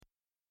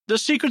The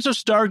Secrets of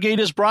Stargate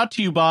is brought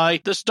to you by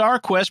the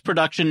StarQuest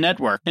Production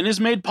Network and is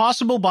made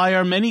possible by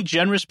our many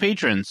generous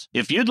patrons.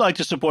 If you'd like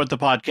to support the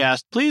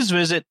podcast, please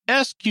visit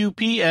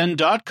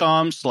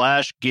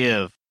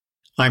sqpn.com/give.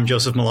 I'm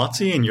Joseph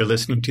Mallozzi, and you're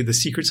listening to The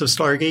Secrets of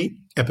Stargate,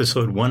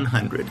 episode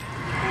 100.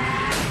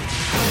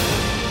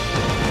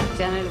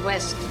 Lieutenant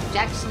West,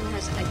 Jackson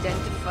has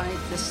identified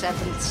the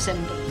seventh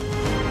symbol.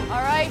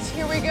 All right,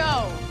 here we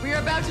go. We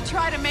are about to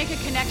try to make a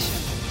connection.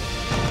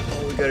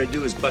 All we gotta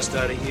do is bust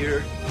out of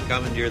here,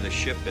 commandeer the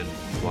ship, and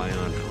fly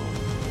on home.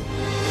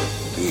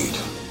 Indeed.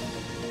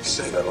 You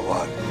say that a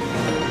lot.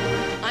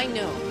 I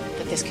know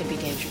that this could be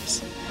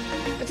dangerous.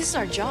 But this is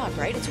our job,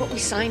 right? It's what we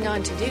signed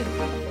on to do.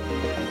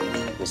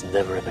 It was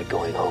never about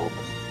going home.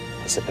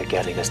 It's about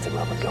getting us to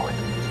where we're going.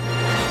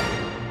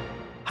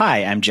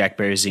 Hi, I'm Jack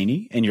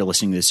Barazzini, and you're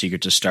listening to The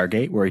Secrets of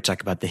Stargate, where we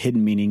talk about the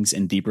hidden meanings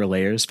and deeper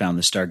layers found in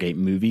the Stargate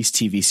movies,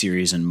 TV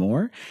series, and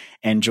more.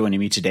 And joining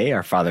me today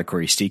are Father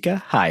Corey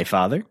Stika. Hi,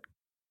 Father.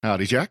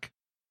 Howdy, Jack.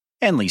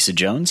 And Lisa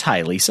Jones.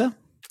 Hi, Lisa.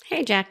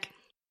 Hey, Jack.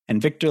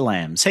 And Victor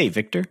Lambs. Hey,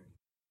 Victor.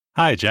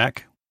 Hi,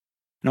 Jack.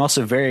 And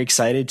also very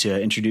excited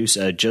to introduce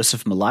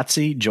Joseph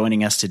Mallozzi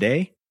joining us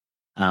today.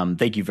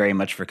 Thank you very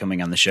much for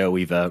coming on the show.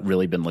 We've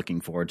really been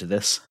looking forward to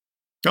this.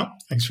 Oh,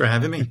 thanks for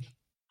having me.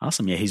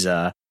 Awesome. Yeah, he's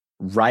a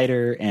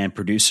writer and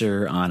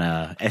producer on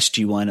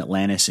SG-1,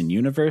 Atlantis, and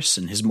Universe,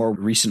 and his more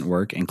recent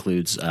work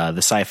includes the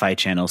Sci-Fi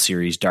Channel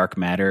series Dark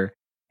Matter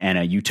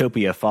and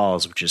Utopia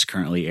Falls, which is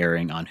currently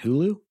airing on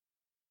Hulu.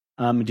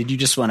 Did you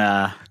just want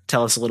to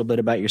tell us a little bit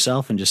about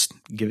yourself and just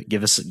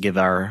give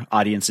our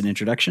audience an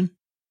introduction?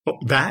 Well,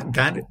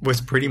 that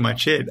was pretty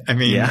much it. I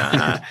mean,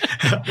 yeah.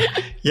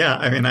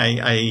 I mean,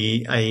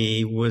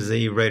 I was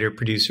a writer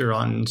producer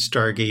on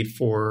Stargate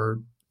for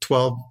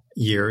 12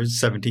 years,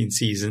 17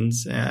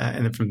 seasons.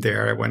 And then from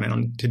there, I went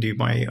on to do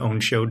my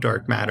own show,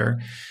 Dark Matter,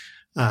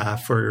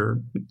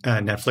 for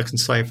Netflix and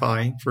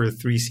Sci-Fi for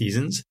 3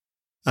 seasons.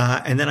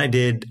 And then I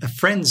did a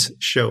Friends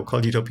show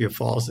called Utopia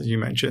Falls, as you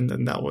mentioned,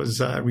 and that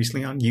was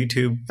recently on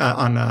YouTube,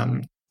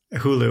 on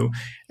Hulu.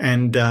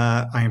 And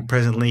I am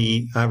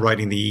presently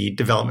writing the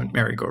development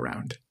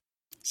merry-go-round.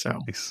 So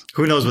nice.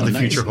 Who knows what the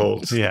future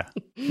holds. Yeah.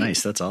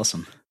 Nice. That's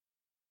awesome.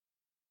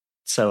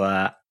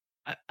 So,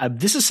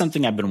 this is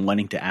something I've been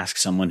wanting to ask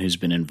someone who's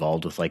been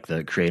involved with like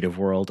the creative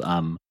world.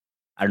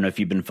 I don't know if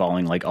you've been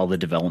following like all the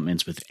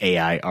developments with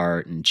AI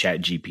art and Chat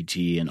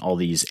GPT and all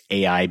these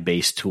AI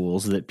based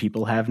tools that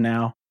people have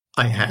now.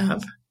 I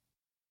have.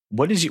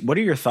 What are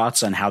your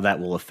thoughts on how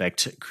that will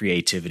affect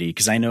creativity?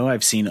 Because I know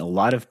I've seen a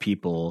lot of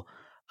people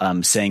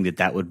saying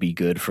that would be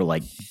good for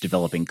like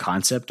developing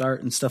concept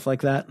art and stuff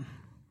like that.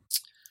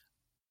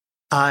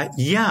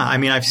 Yeah, I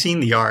mean, I've seen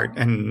the art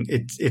and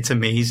it's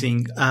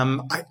amazing.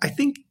 I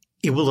think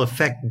it will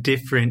affect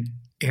different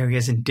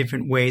areas in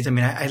different ways. I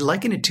mean, I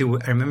liken it to,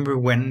 I remember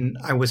when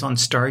I was on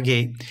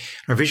Stargate,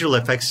 our visual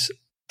effects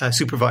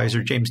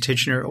supervisor, James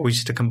Titchener, always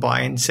used to come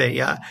by and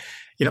say,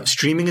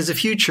 streaming is the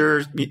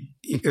future.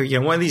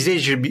 One of these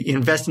days you should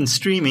invest in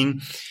streaming.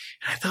 And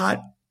I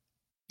thought,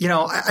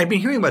 I'd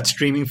been hearing about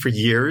streaming for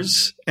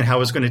years and how it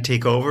was going to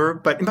take over.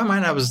 But in my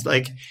mind, I was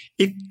like,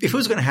 if it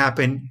was going to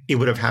happen, it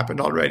would have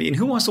happened already. And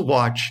who wants to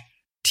watch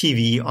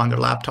TV on their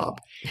laptop?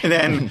 And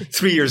then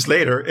 3 years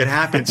later, it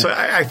happened. So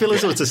I feel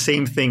as though it's the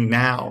same thing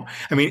now.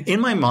 I mean,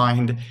 in my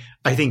mind,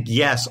 I think,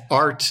 yes,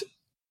 art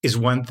is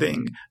one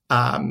thing.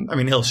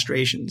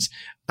 Illustrations.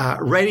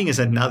 Writing is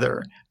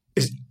another.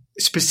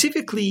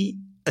 Specifically,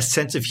 a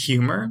sense of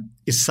humor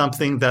is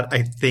something that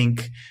I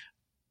think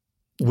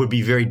would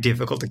be very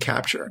difficult to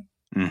capture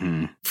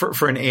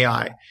for an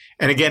AI.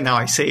 And again, now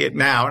I say it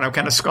now, and I'm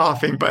kind of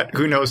scoffing, but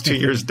who knows, 2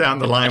 years down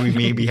the line, we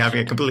may be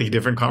having a completely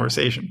different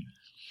conversation.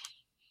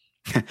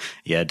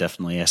 Yeah,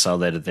 definitely. I saw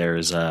that there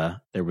was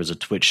a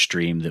Twitch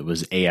stream that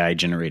was AI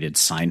generated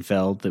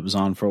Seinfeld that was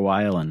on for a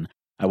while, and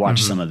I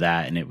watched some of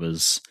that, and it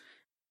was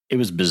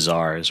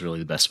bizarre is really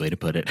the best way to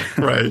put it.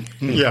 Right.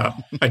 Yeah,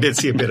 I did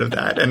see a bit of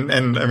that,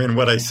 and I mean,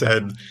 what I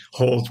said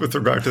holds with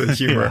regard to the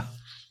humor. Yeah.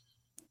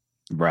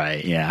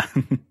 Right. Yeah.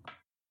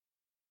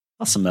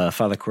 Awesome.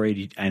 Father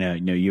Corey, I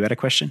know you had a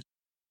question.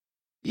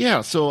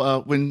 Yeah,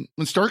 so when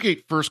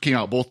Stargate first came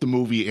out, both the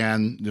movie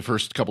and the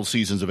first couple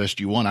seasons of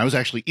SG-1, I was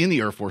actually in the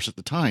Air Force at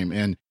the time,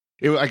 and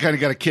I kind of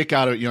got a kick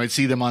out of it. I'd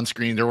see them on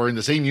screen. They're wearing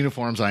the same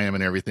uniforms I am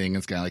and everything.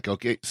 It's kind of like,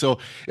 okay. So,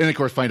 and of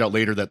course, find out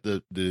later that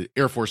the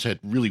Air Force had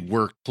really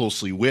worked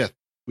closely with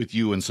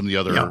you and some of the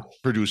other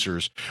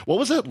producers. What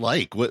was that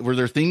like? Were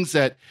there things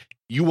that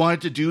you wanted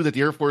to do that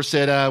the Air Force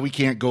said, we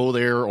can't go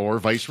there, or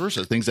vice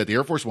versa? Things that the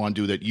Air Force wanted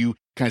to do that you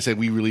kind of said,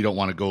 we really don't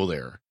want to go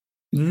there?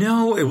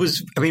 No, we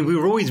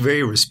were always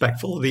very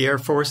respectful of the Air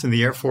Force, and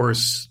the Air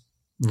Force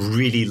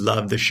really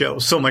loved the show,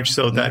 so much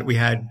so that we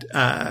had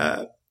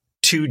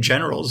 2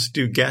 generals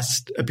do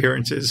guest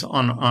appearances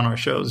on our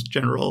shows,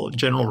 General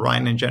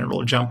Ryan and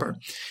General Jumper.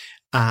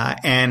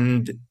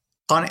 And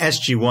on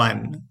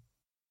SG-1,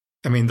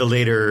 I mean, the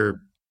later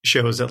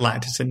shows,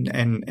 Atlantis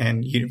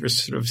and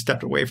Universe, sort of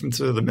stepped away from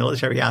sort of the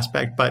military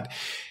aspect. But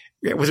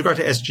with regard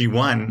to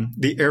SG-1,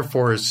 the Air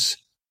Force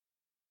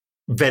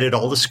vetted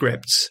all the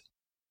scripts,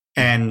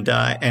 and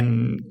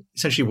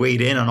essentially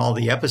weighed in on all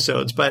the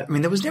episodes. But I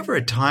mean, there was never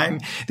a time.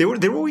 It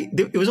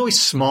was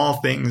always small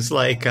things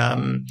like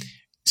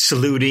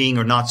saluting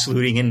or not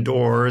saluting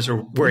indoors,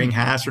 or wearing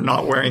hats or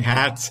not wearing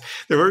hats.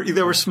 There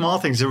were small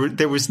things.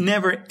 There was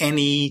never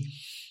any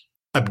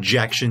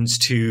objections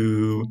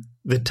to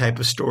the type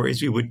of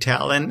stories we would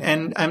tell.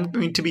 And I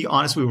mean, to be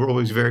honest, we were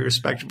always very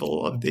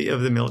respectful of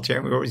the military.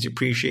 We always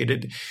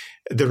appreciated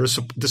the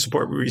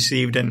support we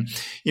received. And,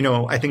 you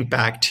know, I think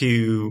back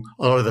to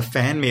a lot of the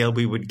fan mail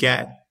we would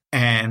get,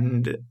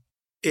 and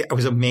I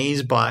was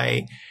amazed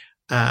by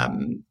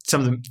some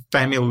of the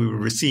fan mail we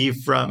would receive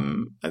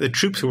from the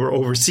troops who were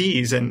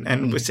overseas,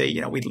 and would say,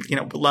 we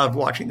loved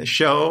watching the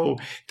show.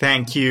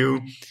 Thank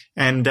you.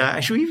 And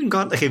actually, we even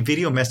got like a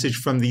video message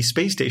from the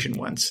space station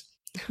once,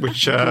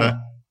 which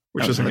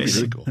was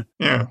amazing. Really cool.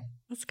 Yeah,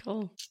 that's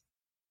cool.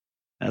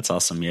 That's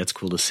awesome. Yeah, it's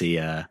cool to see.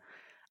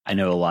 I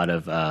know a lot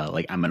of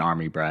I'm an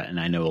Army brat, and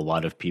I know a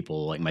lot of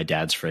people, like my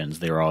dad's friends,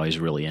 they were always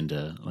really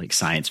into like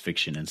science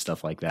fiction and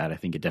stuff like that. I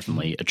think it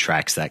definitely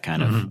attracts that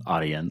kind of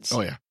audience. Oh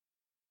yeah.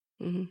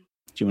 Mm-hmm. Do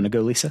you want to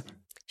go, Lisa?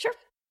 Sure.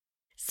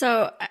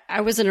 So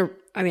I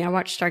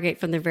watched Stargate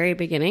from the very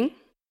beginning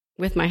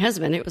with my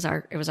husband. It was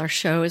our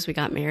show as we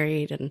got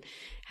married and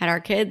had our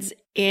kids.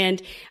 And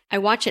I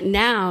watch it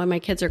now, and my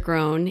kids are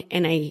grown,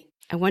 and I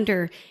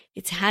wonder,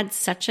 it's had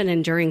such an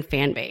enduring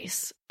fan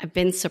base. I've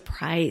been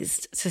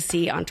surprised to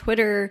see on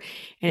Twitter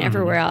and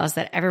everywhere else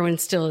that everyone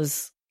still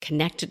is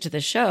connected to the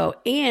show.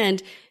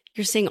 And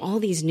you're seeing all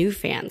these new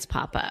fans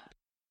pop up,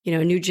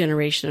 a new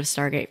generation of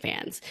Stargate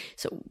fans.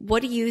 So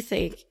what do you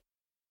think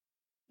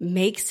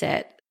makes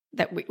it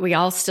that we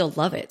all still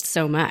love it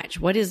so much?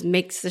 What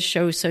makes the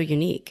show so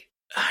unique?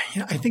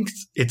 I think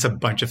it's a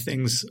bunch of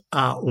things.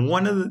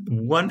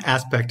 One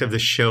aspect of the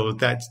show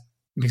that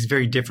makes it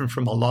very different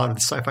from a lot of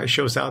the sci-fi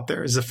shows out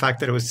there is the fact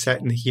that it was set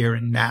in the here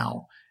and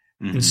now.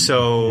 Mm-hmm. And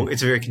so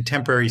it's a very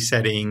contemporary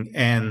setting,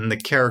 and the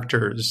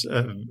characters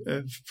of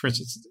for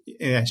instance,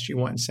 in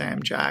SG-1,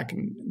 Sam, Jack,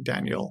 and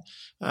Daniel,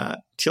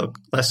 Teal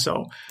less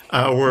so,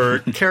 were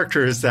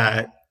characters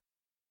that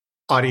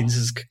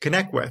audiences could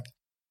connect with.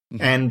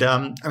 Mm-hmm. And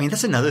I mean,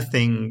 that's another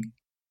thing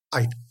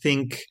I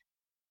think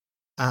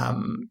a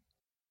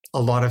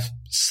lot of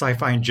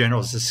sci-fi in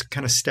general has just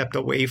kind of stepped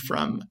away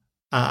from.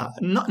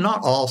 Not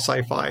all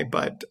sci-fi,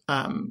 but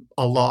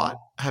a lot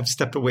have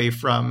stepped away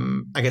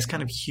from, I guess,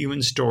 kind of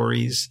human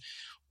stories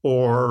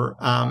or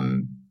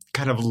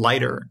kind of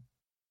lighter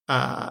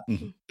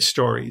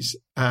stories.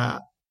 One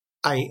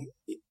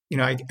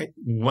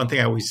thing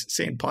I always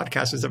say in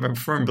podcasts is I'm a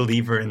firm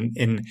believer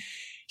in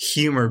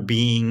humor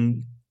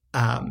being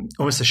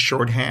almost a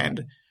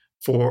shorthand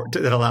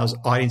that allows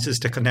audiences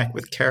to connect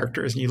with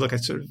characters. And you look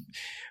at sort of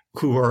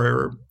who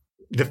are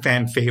the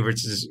fan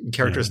favorites is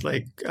characters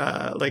like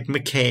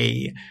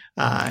McKay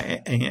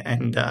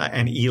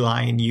and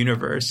Eli in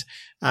Universe,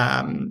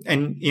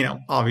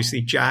 and obviously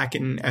Jack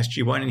in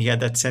SG-1, and he had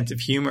that sense of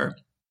humor.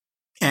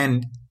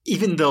 And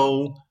even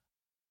though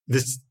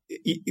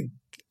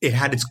it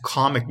had its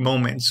comic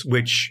moments,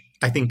 which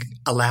I think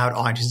allowed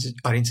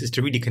audiences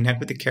to really connect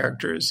with the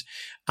characters,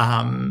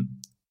 that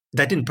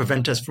didn't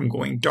prevent us from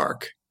going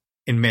dark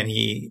in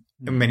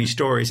many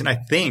stories. And I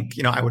think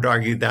I would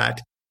argue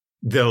that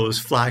those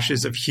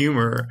flashes of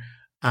humor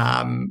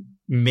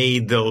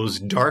made those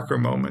darker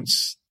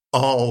moments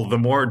all the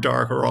more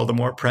dark, or all the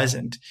more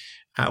present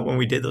when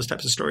we did those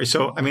types of stories.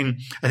 So, I mean,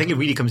 I think it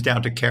really comes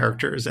down to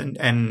characters, and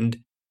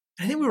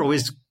I think we're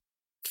always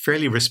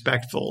fairly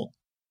respectful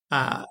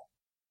to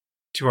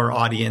our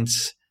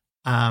audience.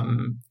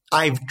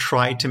 I've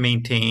tried to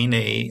maintain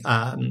a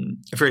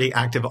fairly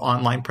active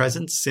online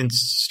presence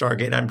since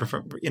Stargate. I'm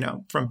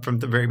from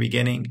the very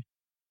beginning.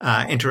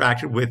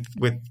 Interacted with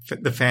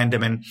the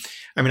fandom, and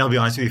I mean, I'll be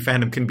honest with you,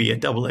 fandom can be a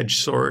double-edged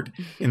sword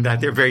in that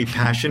they're very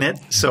passionate.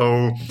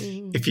 So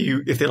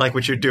if they like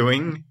what you're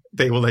doing,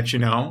 they will let you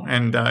know,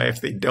 and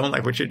if they don't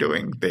like what you're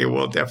doing, they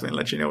will definitely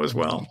let you know as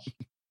well.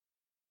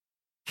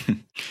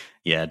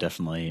 Yeah,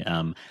 definitely.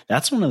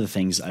 That's one of the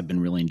things I've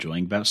been really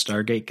enjoying about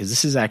Stargate, because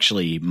this is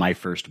actually my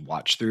first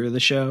watch through of the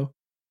show.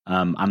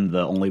 I'm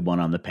the only one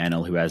on the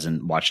panel who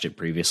hasn't watched it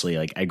previously.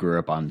 Like, I grew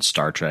up on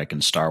Star Trek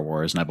and Star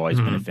Wars, and I've always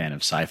been a fan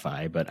of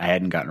sci-fi, but I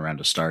hadn't gotten around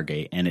to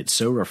Stargate. And it's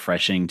so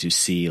refreshing to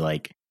see,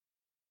 like,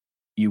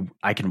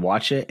 I can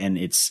watch it and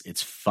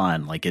it's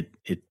fun. Like it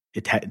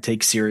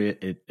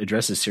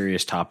addresses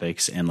serious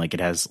topics, and like it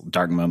has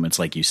dark moments,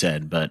 like you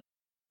said, but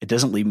it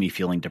doesn't leave me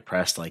feeling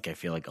depressed like I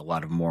feel like a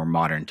lot of more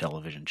modern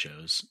television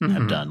shows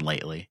have done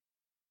lately.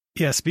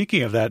 Yeah,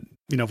 speaking of that,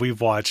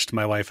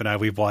 my wife and I,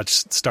 we've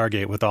watched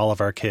Stargate with all of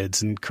our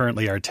kids, and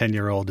currently our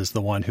 10-year-old is the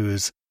one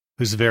who's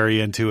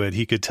very into it.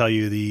 He could tell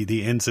you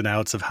the ins and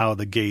outs of how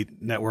the gate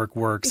network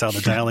works, how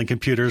the dialing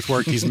computers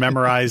work. He's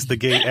memorized the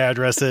gate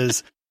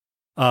addresses.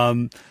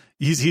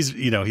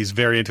 He's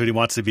very into it. He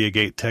wants to be a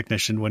gate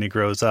technician when he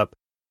grows up.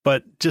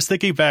 But just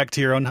thinking back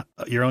to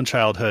your own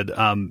childhood,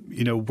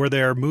 were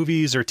there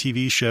movies or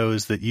TV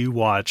shows that you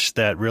watched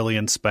that really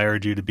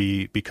inspired you to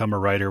become a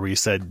writer, where you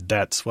said,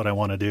 that's what I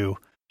want to do?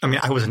 I mean,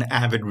 I was an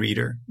avid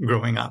reader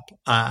growing up.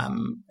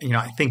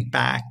 I think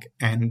back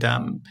and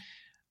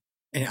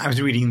I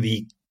was reading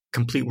the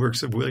complete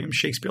works of William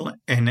Shakespeare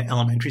in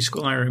elementary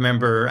school. And I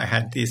remember I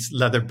had these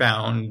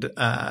leather-bound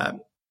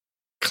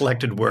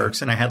collected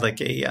works, and I had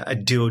like a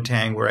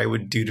duotang where I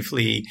would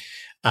dutifully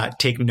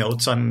take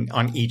notes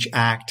on each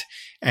act.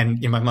 And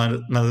my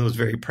mother was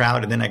very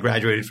proud. And then I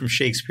graduated from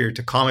Shakespeare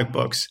to comic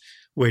books,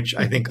 which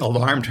I think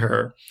alarmed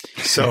her.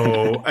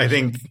 So I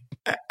think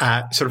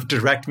sort of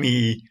direct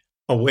me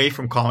away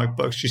from comic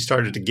books. She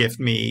started to gift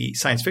me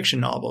science fiction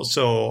novels.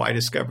 So I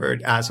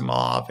discovered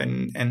Asimov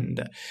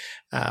and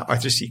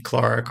Arthur C.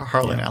 Clarke,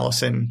 Harlan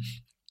Ellison,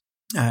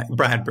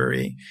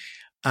 Bradbury.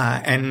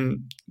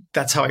 And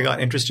that's how I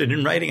got interested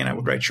in writing. And I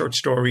would write short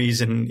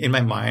stories. And in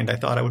my mind, I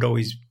thought I would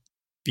always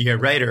be a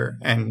writer.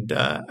 And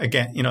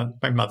again,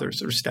 my mother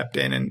sort of stepped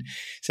in and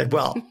said,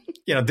 well,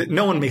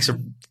 no one makes a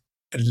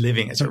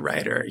living as a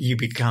writer. You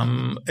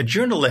become a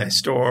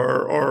journalist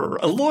or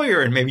a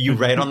lawyer, and maybe you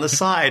write on the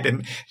side.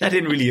 And that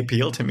didn't really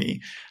appeal to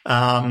me.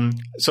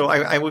 So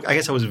I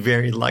guess I was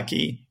very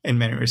lucky in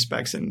many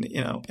respects, and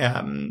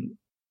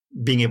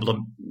being able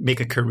to make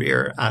a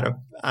career out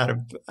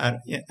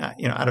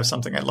of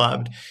something I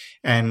loved.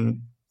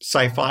 And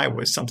sci-fi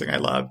was something I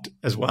loved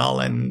as well.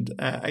 And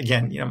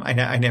again,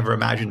 I never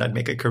imagined I'd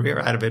make a career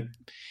out of it.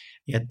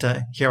 Yet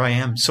here I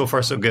am. So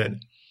far, so good.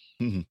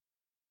 Mm-hmm.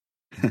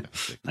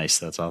 Nice.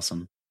 That's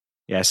awesome.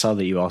 Yeah, I saw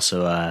that you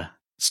also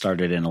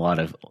started in a lot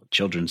of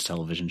children's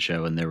television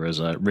show, and there was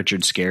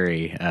Richard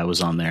Scarry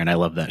was on there, and I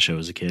loved that show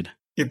as a kid.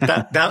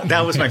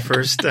 That was my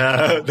first.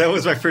 That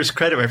was my first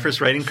credit, my first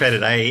writing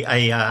credit.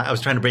 I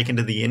was trying to break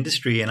into the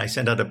industry, and I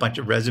sent out a bunch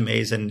of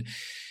resumes, and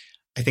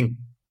I think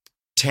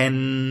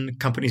 10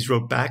 companies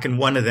wrote back, and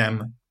one of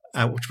them,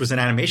 which was an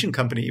animation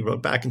company,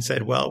 wrote back and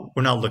said, "Well,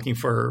 we're not looking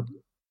for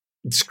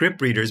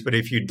script readers, but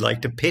if you'd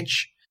like to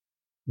pitch,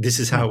 this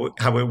is how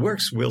it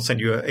works. We'll send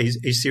you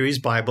a series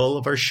Bible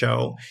of our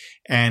show,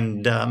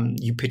 and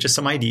you pitch us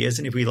some ideas.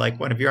 And if we like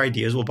one of your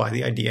ideas, we'll buy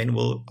the idea and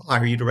we'll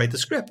hire you to write the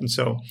script." And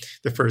so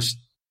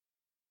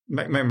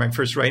my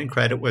first writing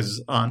credit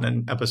was on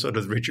an episode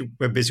of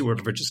The Busy World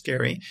of Richard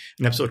Scarry,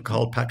 an episode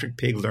called Patrick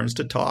Pig Learns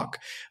to Talk.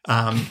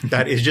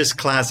 That is just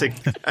classic.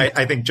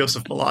 I think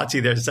Joseph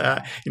Mallozzi. There's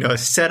a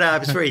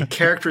setup. It's very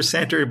character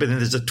centered, but then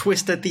there's a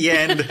twist at the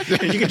end.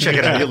 And you can check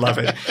it out. You'll love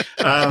it.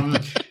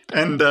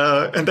 And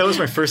that was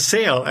my first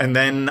sale. And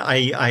then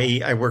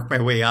I worked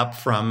my way up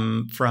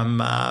from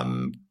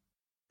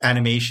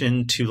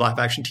animation to live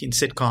action teen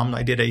sitcom.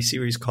 I did a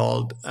series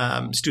called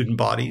Student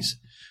Bodies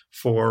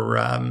for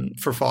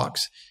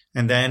Fox.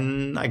 And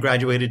then I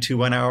graduated to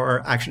 1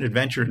 hour action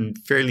adventure and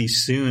fairly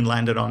soon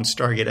landed on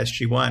Stargate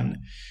SG-1.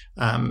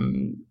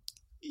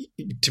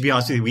 To be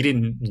honest with you, we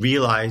didn't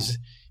realize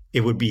it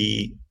would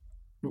be,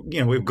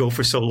 it would go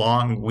for so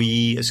long.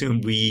 We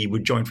assumed we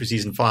would join for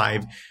season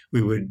 5.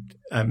 We would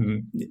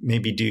we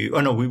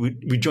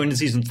joined in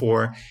season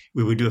 4.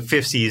 We would do a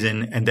 5th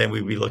season, and then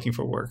we'd be looking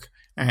for work.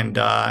 And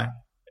as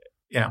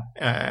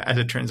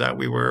it turns out,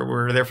 we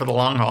were there for the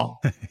long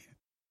haul.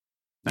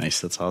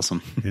 Nice. That's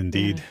awesome.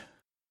 Indeed.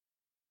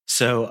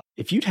 So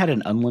if you'd had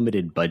an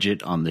unlimited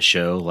budget on the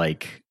show,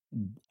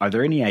 are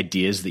there any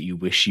ideas that you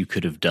wish you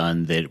could have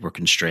done that were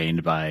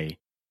constrained by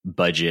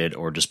budget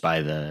or just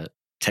by the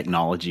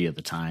technology at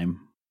the time?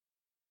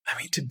 I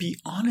mean, to be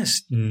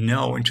honest,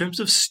 no. In terms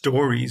of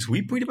stories,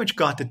 we pretty much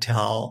got to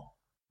tell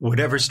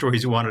whatever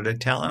stories we wanted to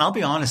tell. And I'll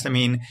be honest, I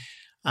mean,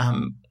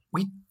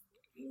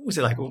 was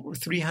it over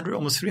 300,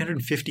 almost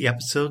 350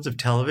 episodes of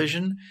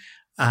television?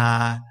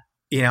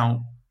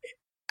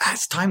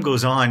 As time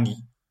goes on,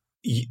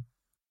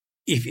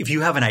 if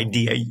you have an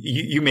idea,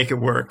 you make it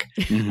work.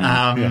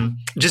 Mm-hmm.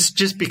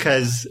 Just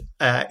because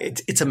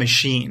it's a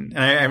machine.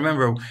 And I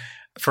remember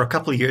for a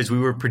couple of years we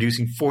were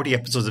producing 40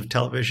 episodes of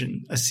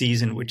television a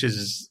season, which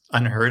is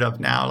unheard of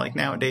now. Like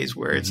nowadays,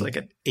 where it's like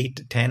an 8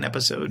 to 10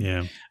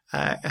 episode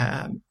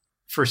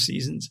for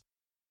seasons.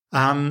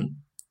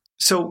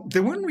 So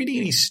there weren't really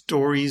any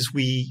stories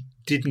we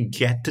didn't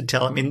get to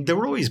tell. I mean, there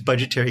were always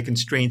budgetary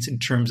constraints in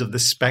terms of the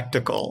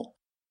spectacle.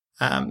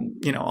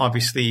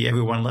 Obviously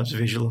everyone loves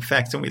visual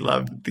effects and we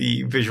love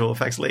the visual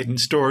effects laden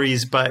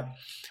stories, but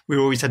we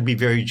always had to be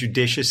very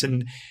judicious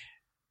and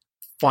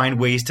find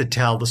ways to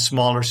tell the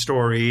smaller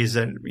stories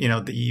and,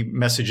 the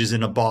messages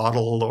in a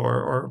bottle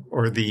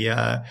or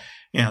the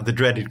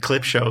dreaded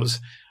clip shows,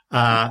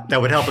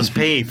 that would help us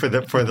pay for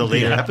the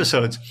later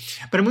episodes.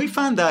 But we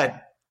found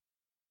that,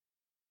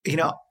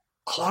 a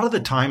lot of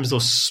the times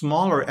those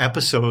smaller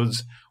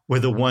episodes were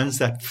the ones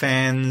that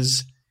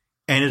fans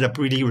ended up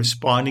really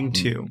responding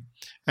to.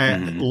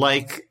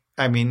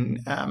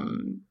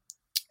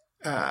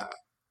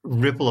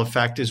 Ripple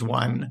effect is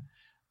one,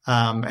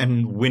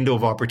 and window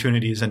of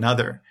opportunity is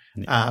another.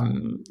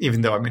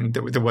 Even though,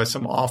 there was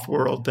some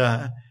off-world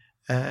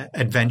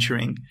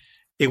adventuring,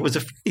 it was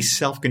a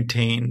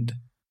self-contained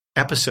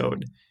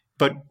episode,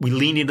 but we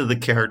leaned into the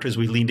characters,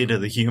 we leaned into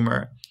the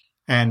humor,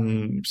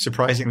 And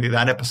surprisingly,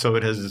 that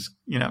episode has,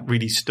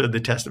 really stood the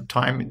test of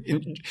time.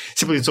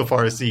 Simply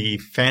insofar as the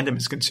fandom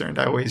is concerned,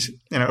 it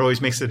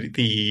always makes it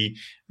the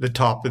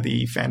top of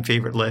the fan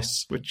favorite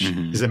lists, which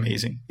is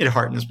amazing. It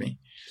heartens me.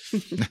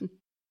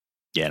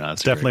 Yeah, no,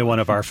 it's definitely one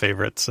of our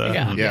favorites.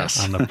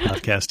 Yes. On the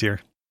podcast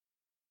here.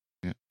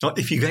 Yeah. Well,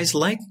 if you guys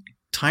like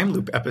time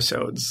loop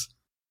episodes,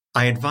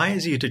 I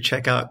advise you to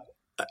check out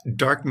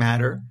Dark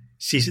Matter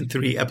Season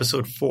 3,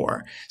 Episode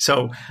 4.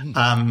 So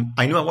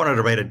I knew I wanted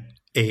to write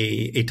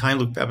a time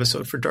loop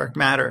episode for Dark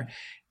Matter,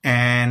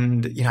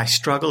 and I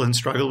struggled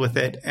with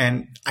it,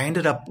 and I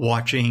ended up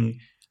watching,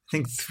 I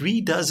think,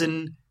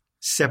 36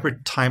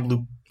 separate time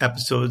loop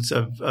episodes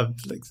of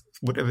like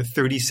whatever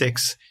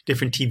 36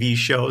 different TV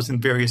shows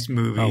and various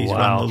movies,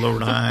 Run Lola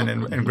Run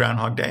and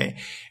Groundhog Day,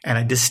 and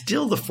I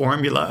distilled the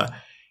formula.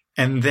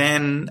 And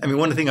then,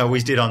 one thing I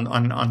always did on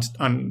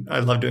I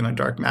love doing on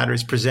Dark Matter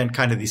is present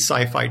kind of the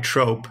sci-fi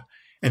trope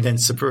and then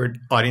subvert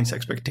audience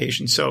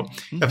expectations. So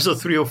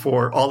episode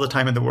 304, All the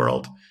Time in the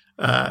World,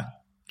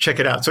 check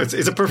it out. So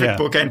it's a perfect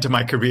bookend to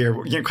my career.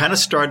 Kind of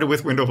started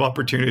with Window of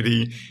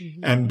Opportunity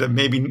and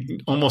maybe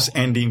almost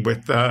ending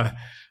with All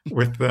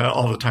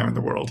the Time in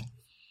the World.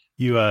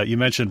 You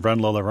mentioned Run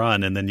Lola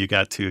Run, and then you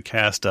got to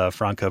cast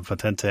Franca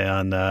Potente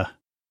on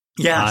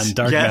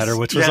Dark Matter,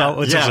 which was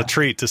a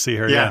treat to see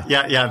her.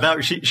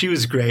 Yeah. She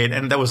was great,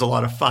 and that was a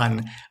lot of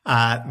fun.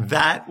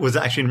 That was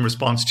actually in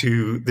response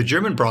to the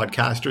German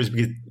broadcasters,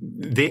 because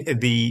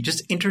the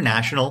just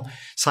international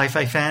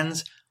sci-fi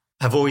fans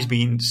have always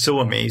been so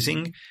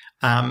amazing,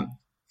 and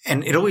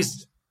it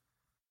always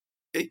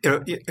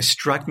it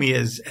struck me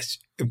as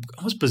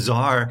almost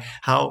bizarre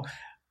how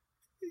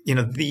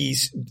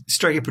these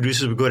Stargate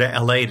producers would go to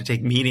LA to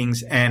take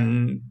meetings,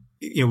 and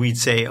we'd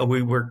say, "Oh,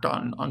 we worked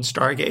on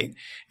Stargate,"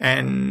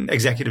 and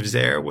executives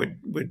there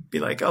would be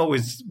like, "Oh,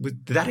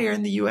 did that air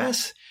in the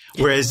U.S.?"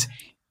 Whereas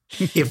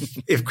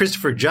if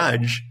Christopher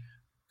Judge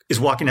is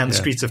walking down the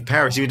streets of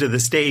Paris, even to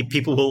this day,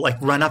 people will like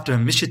run up to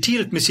him, Monsieur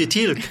Tilk,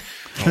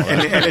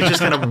 and it's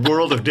just kind of a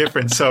world of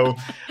difference. So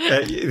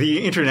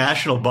the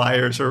international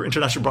buyers or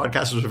international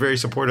broadcasters were very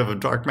supportive of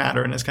Dark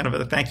Matter, and it's kind of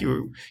a thank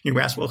you. You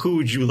ask, well, who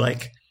would you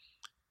like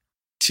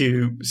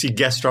to see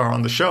guest star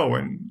on the show?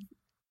 And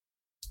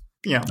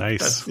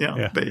nice.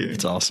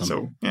 It's awesome.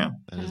 So that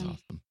is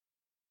awesome.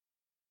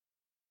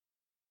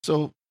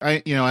 So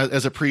I,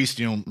 as a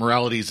priest,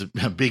 morality is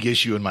a big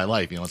issue in my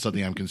life. It's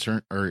something I'm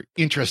concerned or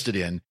interested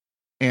in.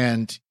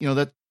 And,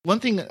 that one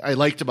thing I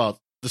liked about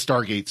the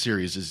Stargate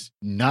series is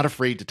not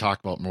afraid to talk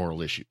about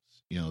moral issues.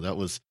 That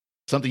was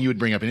something you would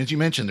bring up. And as you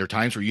mentioned, there are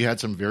times where you had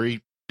some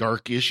very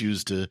dark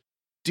issues to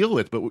deal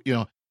with,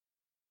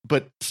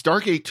 but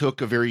Stargate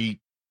took a very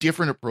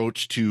different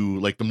approach to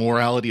like the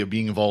morality of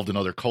being involved in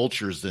other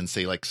cultures than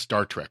say like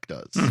Star Trek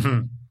does.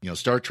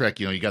 Star Trek,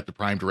 you got the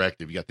Prime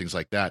Directive, you got things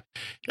like that.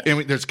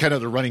 And there's kind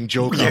of the running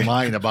joke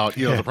online about,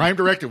 the Prime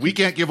Directive, we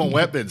can't give them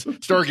weapons.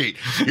 Stargate,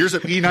 here's a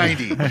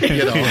P-90,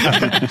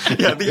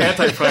 the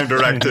anti-Prime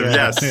Directive.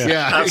 Yes.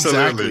 Yeah,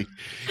 absolutely.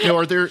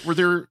 Exactly. Were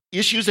there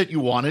issues that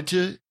you wanted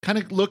to kind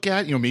of look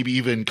at, maybe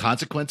even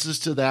consequences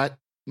to that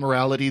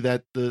morality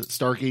that the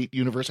Stargate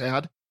universe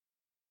had?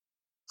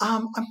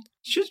 I'm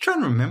just trying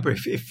to remember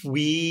if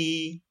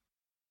we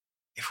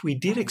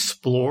did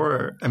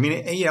explore.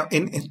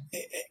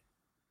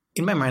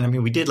 In my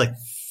mind, we did I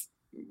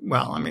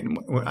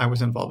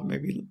was involved in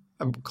maybe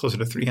closer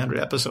to 300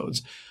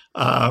 episodes.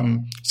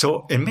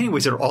 So in many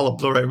ways, they're all a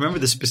blur. I remember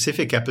the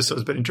specific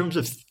episodes, but in terms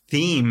of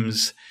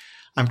themes,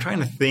 I'm trying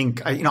to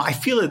think. I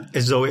feel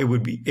as though it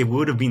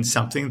would have been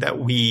something that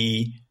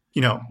we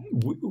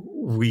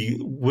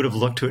would have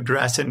looked to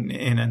address in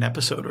an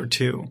episode or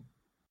two.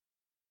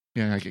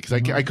 Yeah, because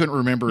I couldn't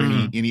remember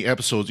any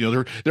episodes.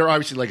 There are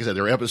obviously, like I said,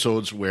 there are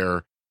episodes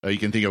where you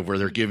can think of where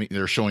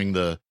they're showing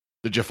the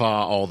Jaffa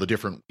all the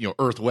different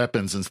Earth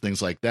weapons and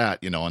things like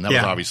that. And that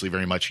was obviously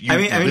very much.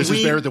 This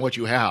is better than what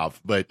you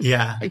have, but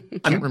I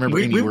can't remember.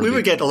 We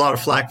would get a lot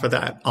of flack for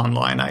that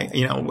online.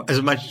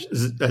 As much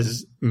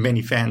as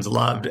many fans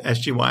loved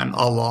SG-1,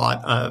 a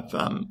lot of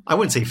I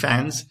wouldn't say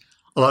fans,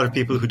 a lot of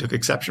people who took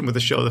exception with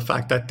the show, the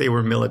fact that they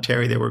were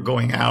military, they were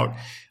going out.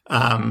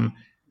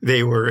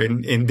 They were,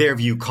 in their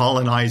view,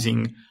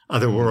 colonizing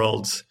other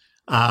worlds.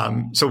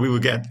 So we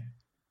would get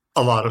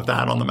a lot of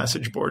that on the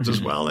message boards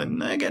as well.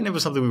 And again, it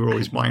was something we were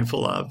always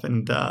mindful of.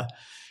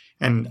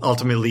 And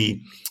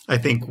ultimately, I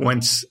think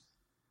once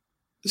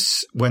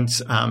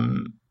SG-1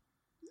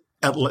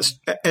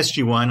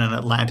 and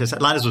Atlantis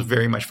was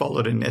very much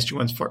followed in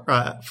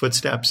SG-1's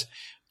footsteps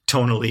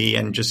tonally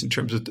and just in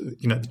terms of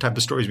the type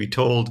of stories we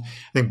told.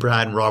 I think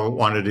Brad and Robert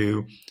wanted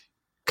to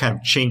kind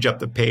of change up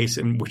the pace,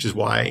 and which is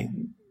why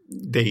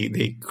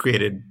they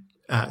created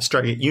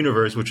Stargate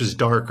Universe, which was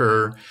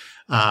darker,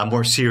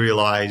 more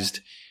serialized,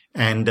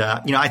 and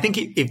I think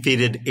if it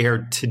had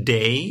aired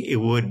today, it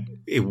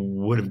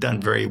would have done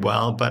very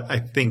well. But I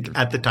think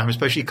at the time,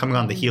 especially coming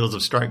on the heels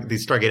of the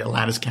Stargate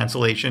Atlantis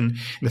cancellation,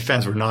 the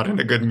fans were not in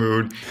a good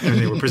mood, and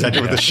they were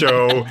presented with a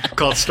show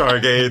called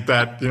Stargate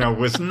that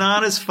was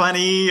not as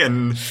funny,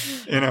 and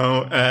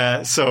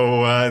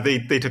So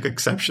they took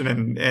exception,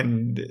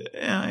 and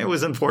it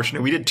was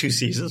unfortunate. We did 2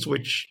 seasons,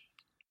 which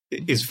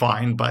is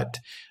fine, but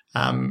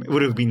it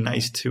would have been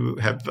nice to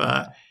have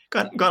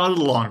gone a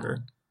little longer.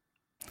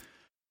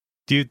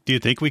 Do you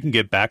think we can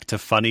get back to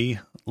funny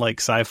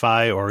like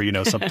sci-fi, or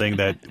something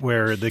that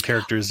where the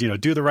characters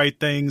do the right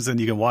things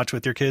and you can watch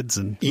with your kids?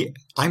 And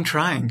I'm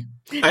trying.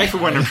 I for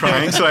one am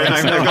trying. So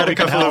I've got a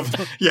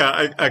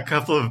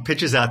couple of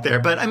pitches out there.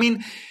 But I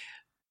mean,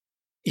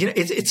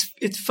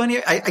 it's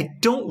funny. I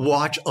don't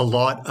watch a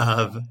lot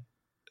of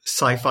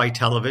sci-fi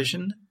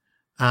television,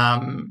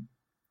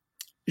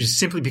 just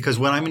simply because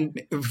when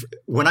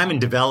I'm in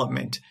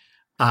development.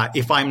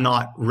 If I'm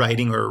not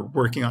writing or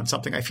working on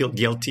something, I feel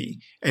guilty.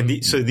 And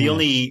the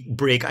only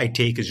break I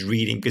take is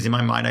reading, because in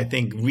my mind, I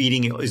think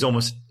reading is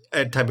almost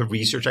a type of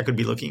research. I could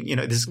be looking,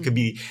 this could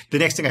be the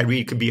next thing I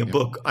read could be a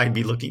book I'd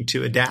be looking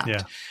to adapt.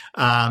 Yeah.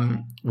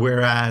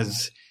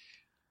 Whereas,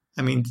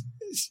 I mean,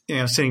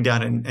 sitting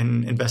down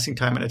and investing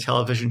time in a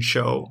television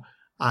show,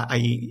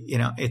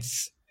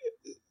 it's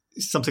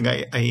something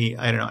I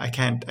don't know. I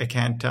can't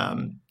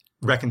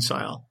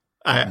reconcile.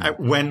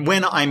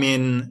 When I'm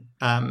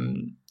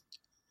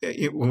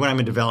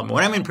in development,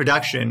 when I'm in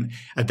production,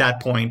 at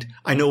that point,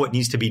 I know what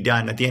needs to be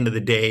done. At the end of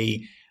the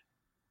day,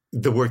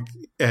 the work,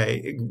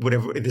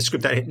 whatever the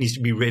script that needs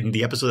to be written,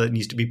 the episode that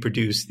needs to be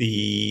produced,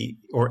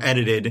 or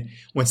edited,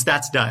 once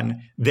that's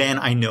done, then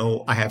I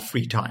know I have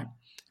free time.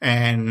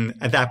 And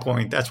at that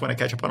point, that's when I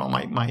catch up on all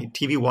my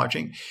TV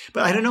watching.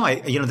 But I don't know.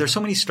 There's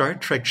so many Star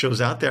Trek shows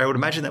out there. I would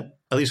imagine that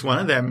at least one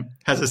of them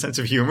has a sense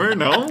of humor.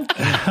 No,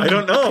 I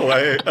don't know.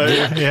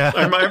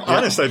 I'm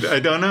honest. I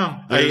don't know.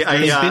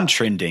 It's been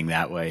trending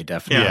that way,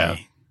 definitely. Yeah.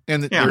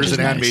 And there's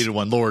an animated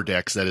one, Lower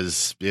Decks,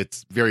 it's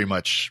very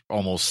much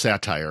almost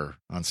satire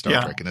on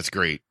Star Trek, and it's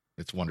great.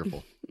 It's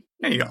wonderful.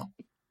 There you go.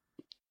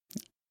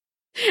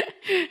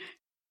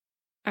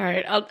 All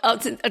right, I'll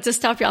to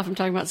stop y'all from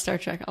talking about Star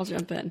Trek, I'll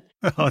jump in.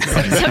 Oh, no.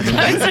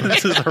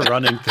 This is a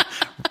running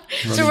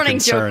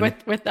joke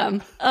with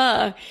them.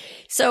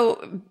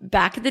 So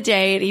back in the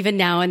day, and even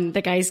now, and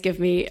the guys give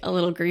me a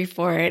little grief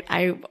for it,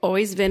 I've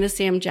always been a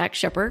Sam Jack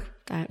shipper.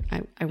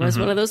 I was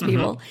one of those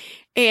people.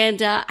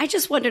 And I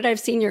just wondered, I've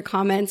seen your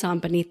comments on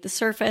Beneath the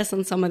Surface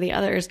and some of the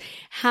others.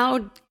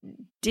 How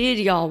did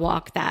y'all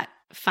walk that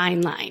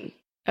fine line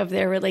of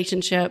their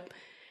relationship?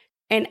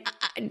 And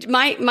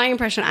my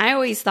impression, I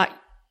always thought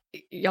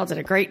y'all did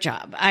a great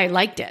job. I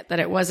liked it, that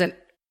it wasn't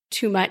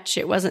too much.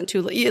 It wasn't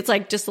too, it's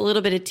like just a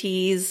little bit of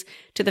tease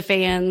to the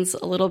fans,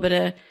 a little bit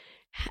of,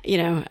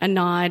 a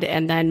nod,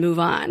 and then move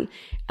on.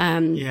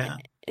 And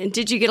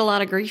did you get a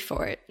lot of grief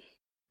for it?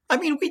 I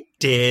mean, we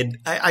did.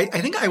 I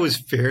think I was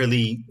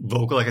fairly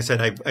vocal. Like I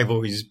said, I've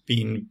always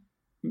been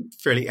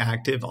fairly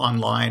active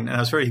online, and I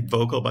was very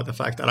vocal about the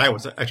fact that I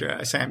was actually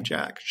a Sam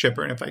Jack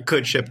shipper, and if I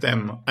could ship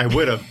them, I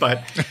would have.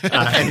 But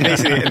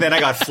and then I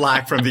got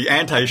flack from the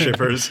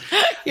anti-shippers.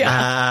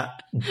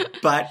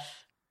 But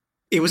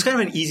it was kind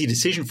of an easy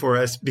decision for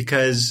us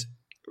because,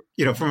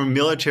 from a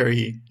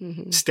military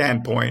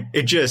standpoint,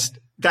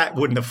 that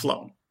wouldn't have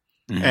flown.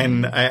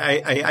 And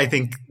I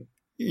think.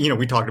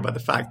 We talked about the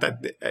fact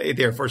that the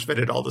Air Force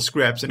vetted all the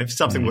scripts, and if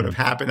something would have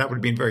happened, that would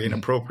have been very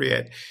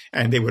inappropriate,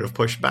 and they would have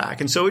pushed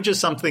back. And so it's just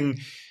something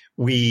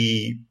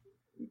it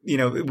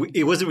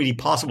wasn't really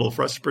possible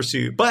for us to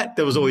pursue, but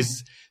there was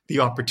always the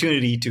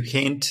opportunity to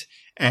hint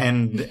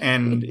and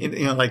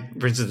like,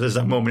 for instance, there's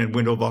that moment in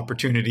Window of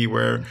Opportunity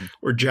where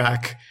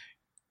Jack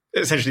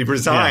essentially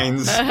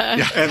resigns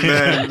and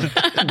then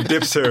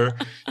dips her.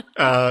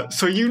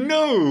 So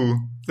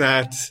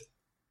that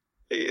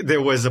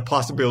there was a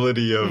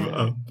possibility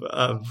of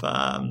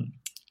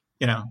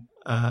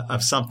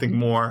something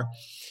more.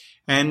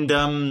 And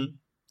I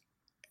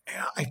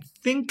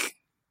think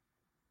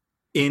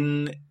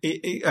the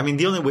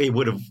only way it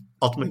would have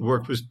ultimately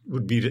worked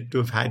would be to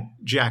have had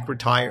Jack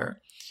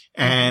retire.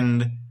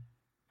 And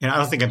I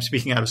don't think I'm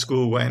speaking out of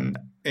school when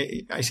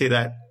I say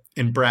that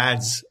in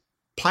Brad's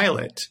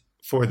pilot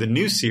for the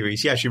new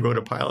series, he actually wrote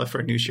a pilot for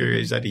a new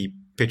series that he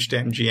pitched to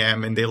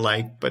MGM and they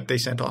liked, but they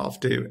sent off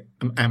to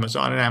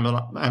Amazon, and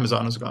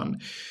Amazon has gone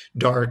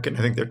dark, and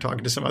I think they're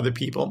talking to some other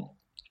people.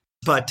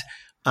 But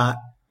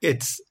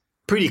it's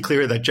pretty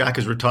clear that Jack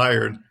is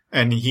retired,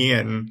 and he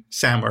and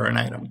Sam are an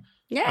item.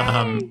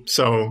 Yeah.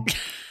 So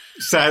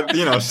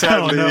sadly, it's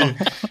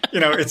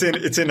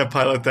in a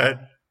pilot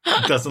that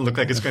doesn't look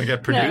like it's going to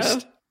get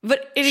produced. No,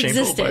 but it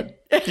existed.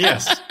 But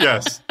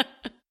yes.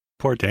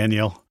 Poor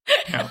Daniel.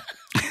 Yeah.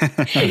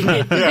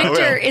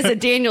 Victor is a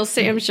Daniel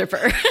Sam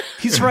shipper.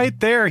 He's right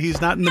there.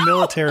 He's not in the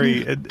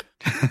military.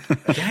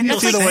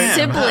 Daniel's like a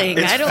sibling.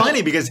 It's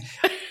funny because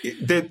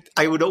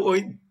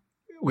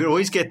we'd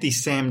always get the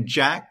Sam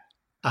Jack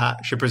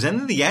shippers,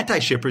 and then the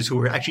anti-shippers who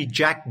were actually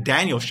Jack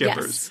Daniel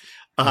shippers.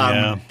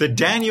 Yes. The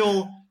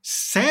Daniel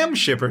Sam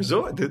shippers,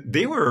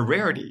 they were a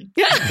rarity.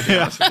 To be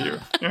honest with you.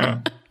 Yeah.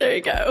 There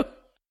you go.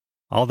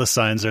 All the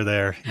signs are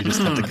there. You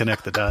just have to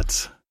connect the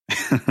dots.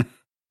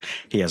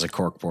 He has a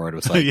cork board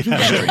with like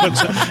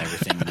strings and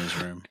everything in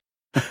his room.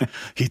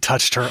 He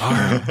touched her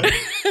arm.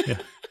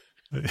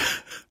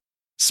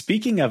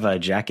 Speaking of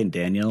Jack and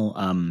Daniel,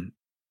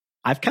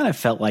 I've kind of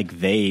felt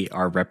like they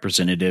are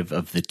representative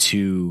of the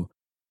two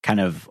kind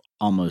of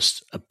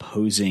almost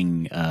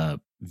opposing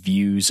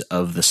views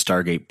of the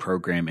Stargate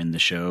program in the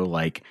show.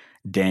 Like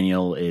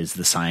Daniel is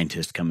the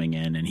scientist coming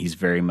in, and he's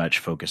very much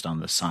focused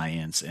on the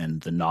science and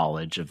the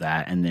knowledge of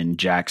that. And then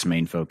Jack's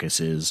main focus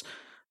is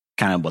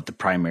kind of what the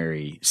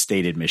primary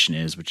stated mission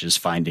is, which is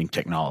finding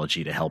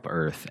technology to help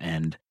Earth.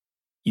 And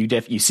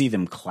you see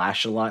them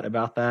clash a lot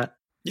about that.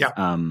 Yeah.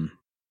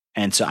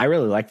 And so I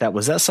really like that.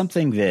 Was that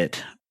something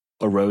that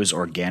arose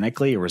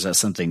organically, or was that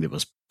something that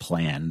was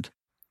planned?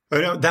 Oh,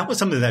 no, that was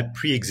something that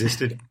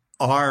pre-existed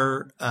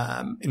our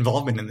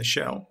involvement in the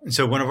show. And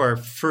so one of our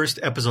first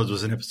episodes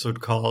was an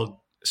episode called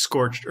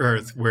Scorched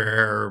Earth,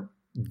 where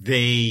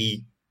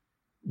they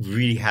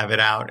really have it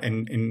out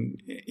and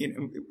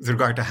with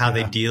regard to how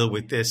they deal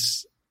with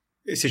this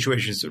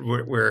situations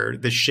where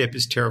the ship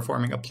is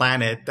terraforming a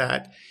planet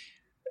that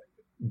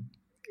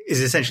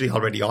is essentially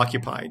already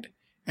occupied.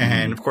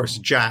 And of course,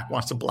 Jack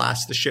wants to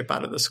blast the ship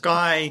out of the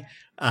sky.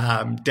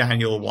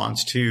 Daniel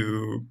wants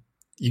to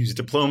use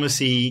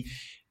diplomacy.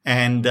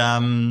 And,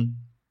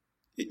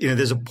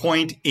 there's a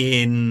point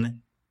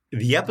in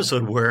the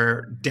episode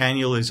where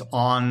Daniel is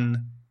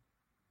on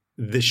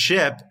the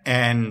ship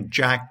and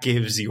Jack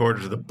gives the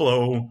order to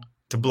blow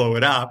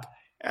it up.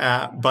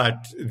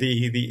 But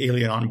the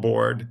alien on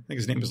board, I think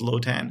his name is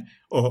Lotan,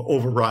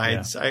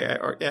 overrides. Yeah.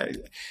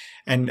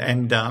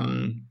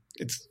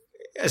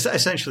 It's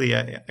essentially,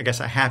 I guess,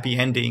 a happy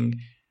ending.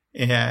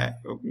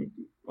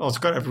 Well, it's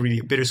got a really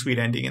bittersweet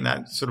ending in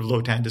that sort of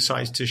Lotan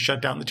decides to shut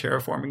down the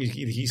terraforming.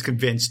 He's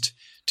convinced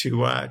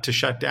to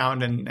shut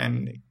down,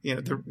 and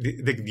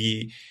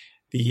the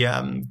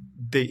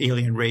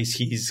alien race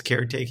he's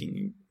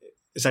caretaking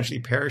essentially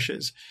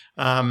perishes.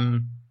 So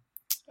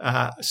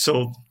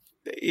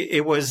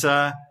it was,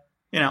 I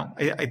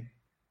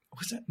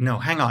was that? No,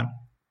 hang on.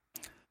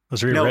 It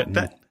was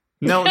rewritten.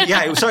 No,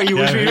 yeah, sorry, you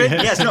was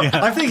rewritten? Yes, no,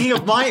 I'm thinking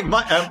of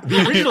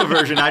the original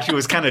version actually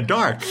was kind of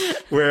dark,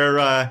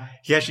 where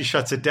he actually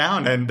shuts it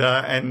down,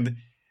 and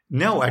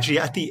no, actually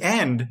at the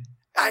end,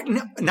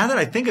 now that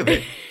I think of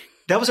it,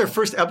 that was our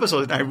first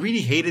episode, and I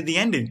really hated the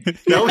ending.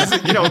 That was,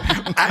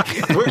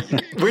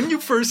 when you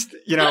first,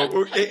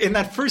 in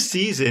that first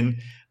season,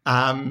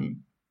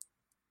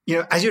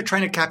 as you're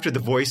trying to capture the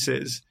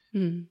voices,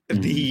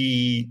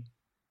 the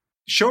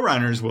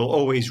showrunners will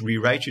always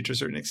rewrite you to a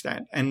certain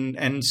extent.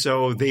 And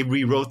so they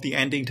rewrote the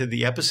ending to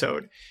the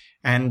episode.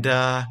 And,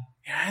 I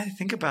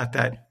think about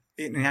that.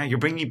 Now you're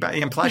bringing me back,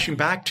 I'm flashing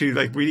back to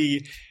like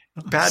really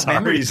bad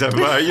memories of,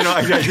 I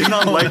did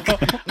not like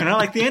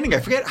the ending. I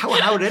forget how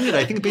it ended.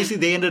 I think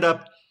basically they ended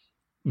up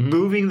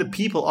moving the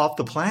people off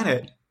the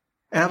planet.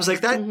 And I was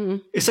like, that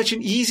is such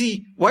an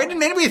easy, why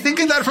didn't anybody think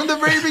of that from the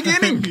very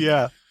beginning?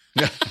 Yeah.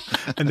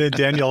 And then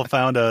Daniel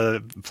found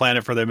a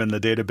planet for them in the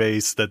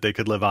database that they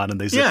could live on, and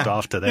they zipped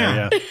off to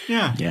there.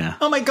 Yeah.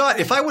 Oh my God.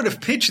 If I would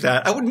have pitched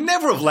that, I would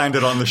never have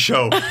landed on the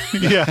show.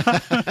 Yeah.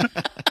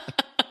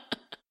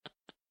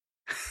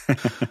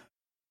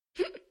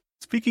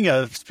 Speaking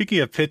of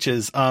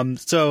pitches,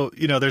 so,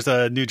 there's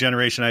a new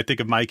generation. I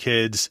think of my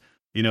kids,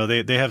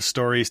 they have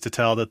stories to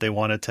tell that they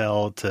want to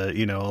tell to,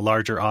 a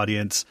larger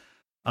audience.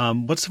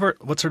 What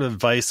sort of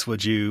advice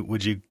would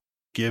you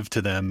give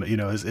to them?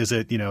 Is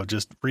it,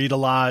 just read a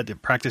lot,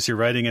 practice your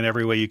writing in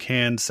every way you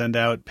can, send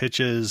out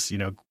pitches,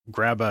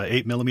 grab a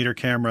 8mm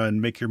camera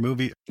and make your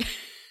movie?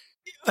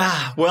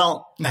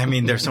 Well, I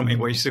mean, there's so many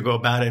ways to go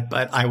about it,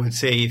 but I would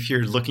say if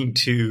you're looking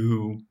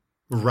to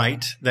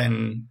write,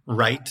 then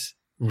write,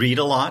 read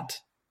a lot,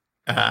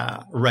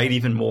 write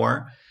even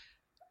more,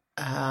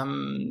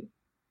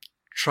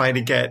 try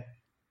to get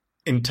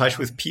in touch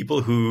with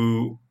people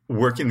who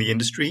work in the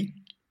industry.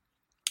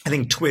 I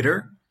think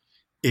Twitter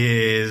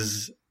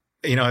is,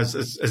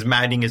 as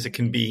maddening as it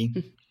can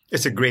be,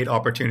 it's a great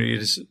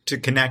opportunity to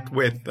connect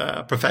with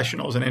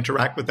professionals and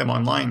interact with them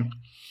online.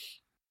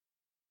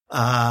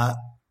 I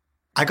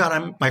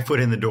got my foot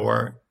in the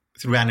door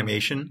through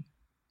animation,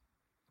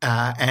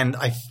 and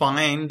I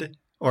find,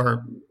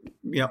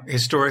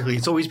 historically,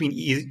 it's always been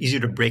easier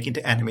to break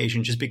into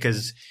animation just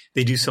because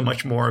they do so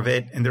much more of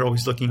it, and they're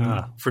always looking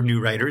for new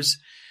writers,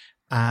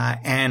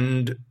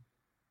 and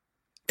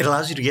it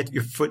allows you to get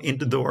your foot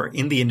into the door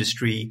in the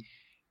industry.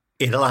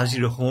 It allows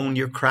you to hone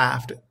your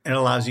craft, and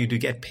allows you to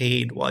get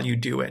paid while you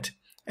do it.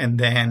 And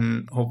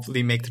then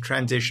hopefully make the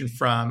transition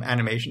from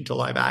animation to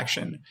live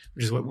action,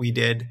 which is what we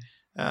did.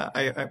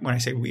 When I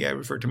say we, I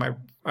refer to my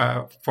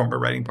former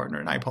writing partner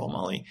and I, Paul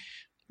Mully,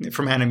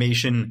 from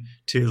animation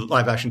to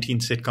live action teen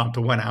sitcom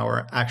to 1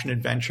 hour action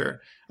adventure.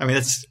 I mean,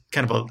 that's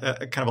kind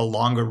of a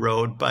longer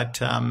road,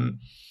 but I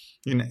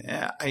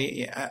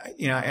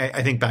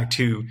think back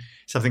to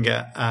something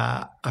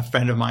a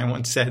friend of mine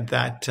once said,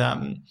 that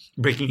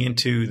breaking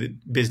into the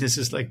business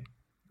is like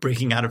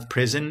breaking out of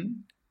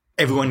prison.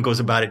 Everyone goes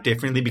about it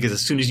differently, because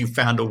as soon as you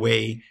found a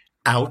way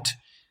out,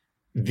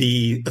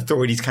 the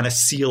authorities kind of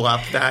seal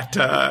up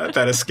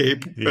that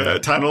escape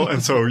tunnel,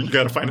 and so you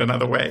got to find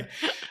another way.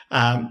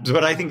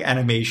 But I think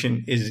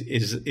animation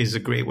is a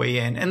great way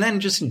in, and then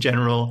just in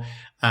general,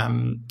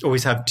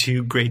 always have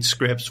two great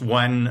scripts.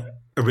 One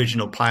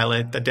original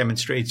pilot that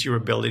demonstrates your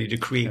ability to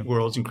create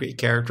worlds and create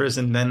characters,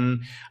 and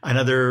then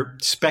another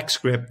spec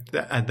script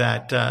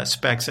that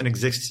specs an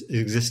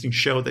existing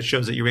show that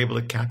shows that you're able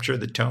to capture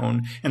the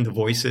tone and the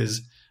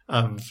voices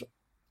of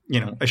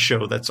a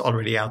show that's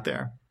already out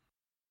there.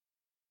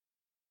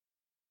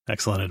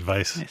 Excellent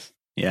advice. Nice.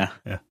 Yeah.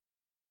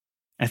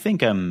 I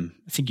think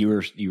you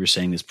were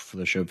saying this before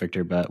the show,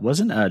 Victor, but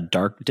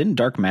didn't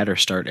Dark Matter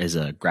start as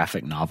a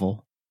graphic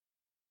novel?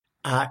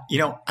 I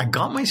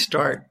got my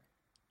start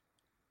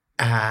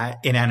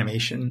in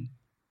animation,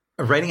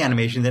 writing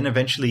animation. Then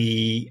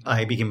eventually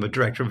I became a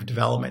director of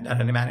development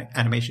at an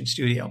animation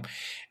studio,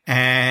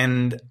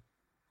 and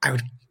I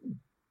would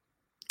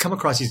come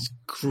across these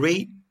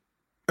great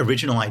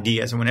original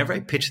ideas. And whenever I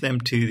pitched them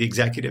to the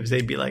executives,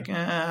 they'd be like,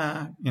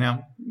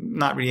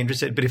 not really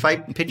interested. But if I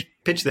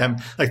pitch them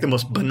like the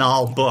most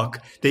banal book,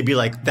 they'd be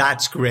like,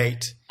 that's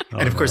great.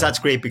 And of course, that's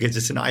great because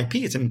it's an IP,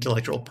 it's an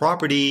intellectual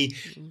property,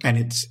 and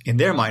it's in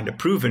their mind a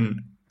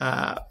proven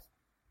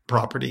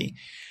property.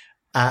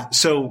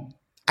 So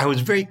I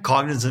was very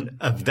cognizant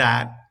of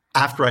that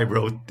after I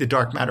wrote the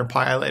Dark Matter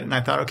pilot. And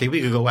I thought, okay,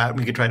 we could go out and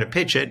we could try to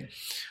pitch it,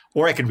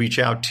 or I could reach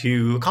out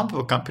to a comic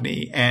book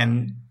company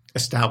and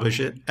establish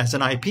it as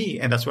an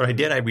IP. And that's what I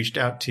did. I reached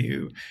out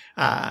to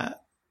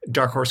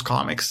Dark Horse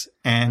Comics,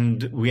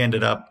 and we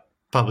ended up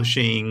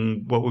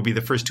publishing what would be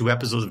the first 2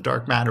 episodes of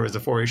Dark Matter as a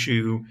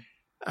 4-issue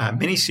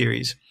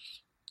miniseries.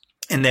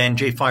 And then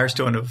Jay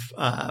Firestone of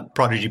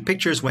Prodigy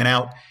Pictures went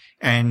out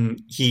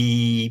and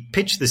he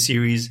pitched the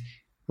series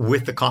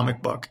with the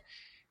comic book.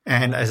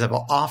 And as I've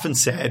often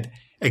said,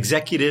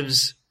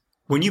 executives,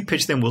 when you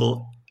pitch them,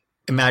 will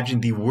imagine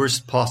the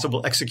worst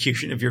possible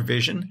execution of your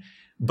vision.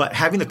 But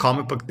having the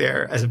comic book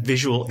there as a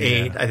visual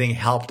aid, I think,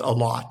 helped a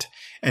lot.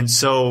 And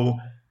so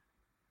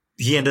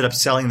he ended up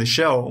selling the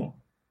show,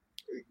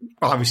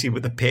 obviously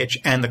with the pitch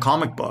and the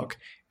comic book.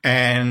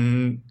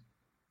 And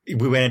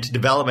we went into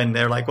development, and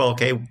they're like, well,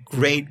 okay,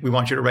 great. We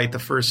want you to write the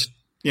first,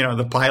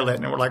 the pilot.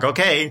 And we're like,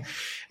 okay.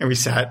 And we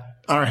sat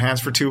on our hands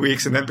for 2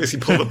 weeks and then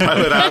basically pulled the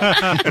pilot out.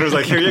 And it was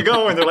like, here you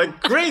go. And they're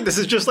like, great. This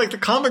is just like the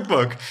comic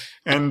book.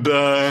 And,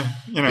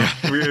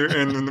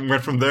 we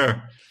went from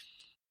there.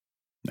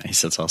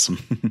 Nice. That's awesome.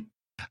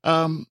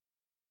 I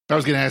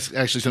was going to ask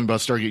actually something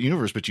about Stargate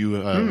Universe, but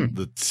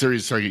the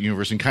series Stargate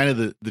Universe and kind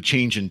of the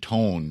change in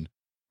tone,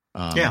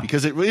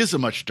 because it is a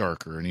much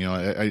darker.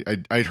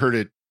 And I'd heard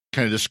it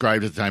kind of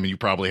described at the time, and you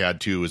probably had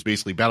too. Is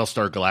basically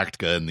Battlestar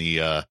Galactica in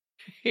the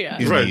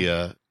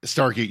the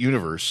Stargate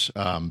Universe.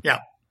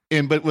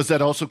 But was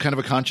that also kind of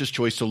a conscious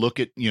choice to look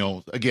at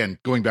again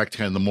going back to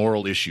kind of the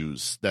moral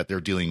issues that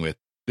they're dealing with?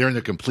 They're in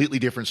a completely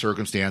different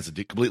circumstance, a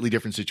completely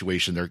different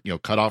situation. They're,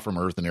 cut off from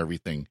Earth and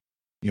everything.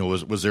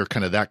 Was there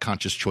kind of that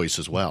conscious choice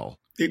as well?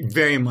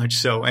 Very much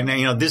so. And,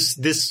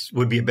 this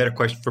would be a better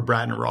question for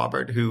Brad and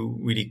Robert, who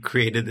really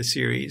created the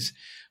series.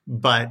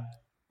 But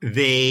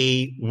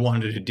they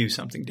wanted to do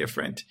something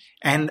different.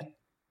 And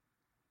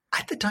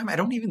at the time, I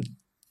don't even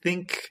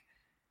think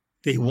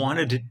they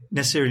wanted to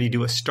necessarily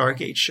do a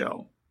Stargate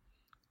show.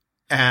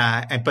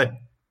 But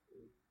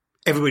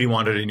everybody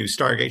wanted a new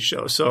Stargate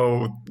show.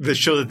 So the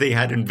show that they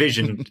had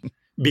envisioned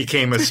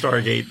became a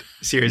Stargate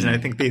series. And I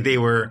think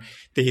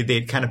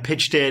they kind of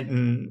pitched it,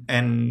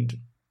 and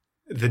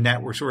the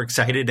networks were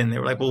excited, and they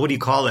were like, well, what do you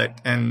call it?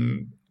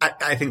 And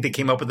I think they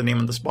came up with the name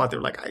on the spot. They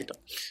were like,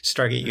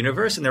 Stargate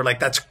Universe. And they're like,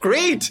 that's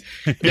great.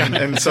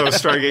 And so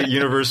Stargate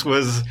Universe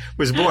was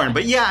born.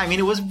 But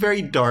it was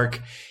very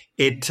dark.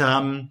 It,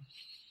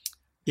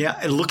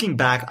 looking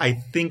back, I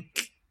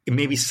think it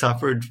maybe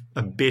suffered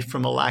a bit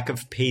from a lack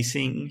of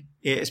pacing,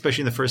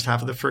 especially in the first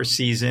half of the first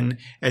season,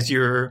 as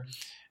you're,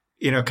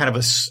 kind of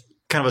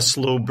a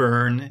slow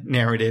burn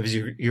narratives.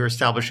 You're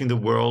establishing the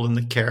world and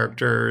the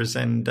characters,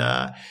 and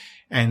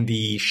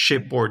the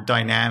shipboard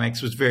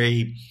dynamics was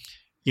very,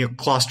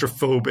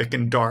 claustrophobic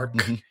and dark.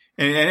 Mm-hmm.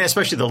 And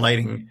especially the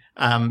lighting.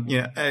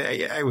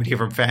 I would hear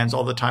from fans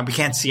all the time, we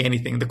can't see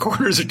anything. The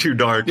corners are too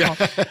dark.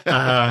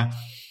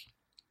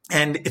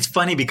 And it's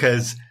funny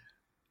because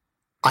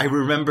I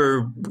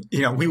remember,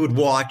 we would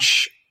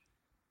watch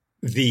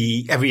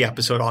every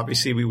episode.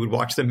 Obviously, we would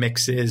watch the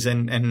mixes,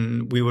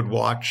 and we would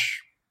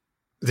watch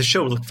the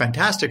show. Look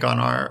fantastic on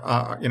our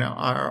on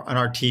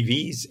our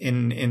TVs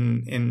in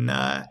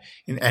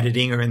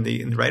editing or in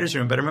the writers'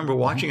 room. But I remember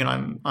watching it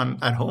on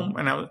at home,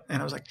 and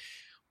I was like,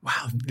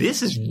 wow,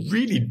 this is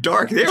really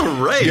dark. They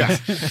were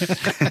right.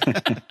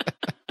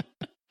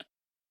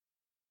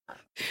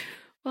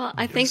 Well,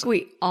 I think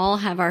we all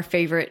have our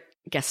favorite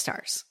guest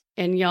stars,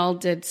 and y'all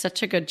did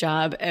such a good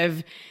job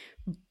of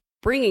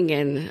bringing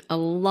in a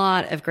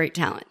lot of great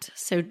talent.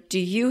 So do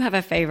you have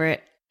a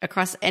favorite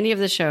across any of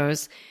the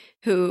shows,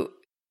 a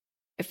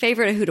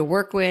favorite who to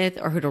work with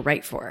or who to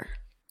write for?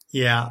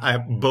 Yeah,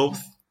 both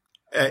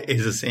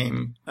is the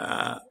same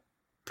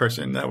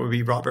person. That would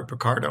be Robert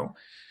Picardo.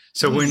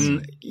 So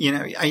when,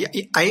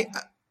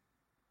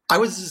 I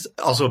was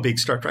also a big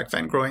Star Trek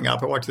fan growing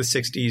up. I watched the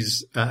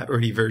 60s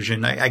early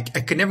version. I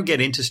could never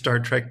get into Star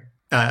Trek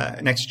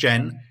Next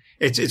Gen.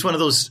 It's one of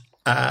those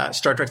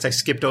Star Treks I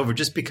skipped over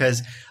just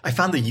because I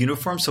found the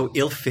uniform so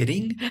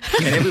ill-fitting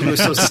and everybody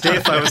was so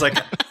stiff. I was like,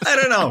 I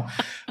don't know.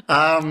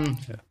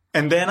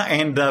 And then I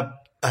ended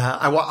up,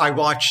 I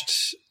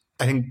watched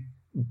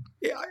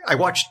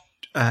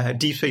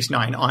Deep Space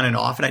Nine on and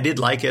off, and I did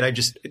like it. I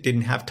just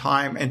didn't have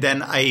time. And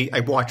then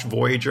I watched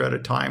Voyager at a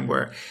time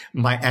where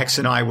my ex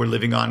and I were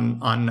living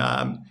on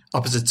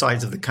opposite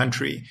sides of the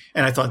country.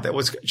 And I thought that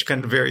was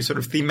kind of very sort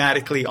of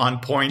thematically on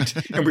point.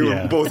 And we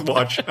would both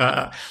watch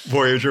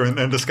Voyager and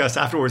then discuss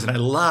afterwards. And I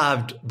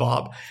loved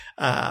Bob's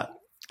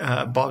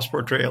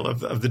portrayal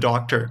of the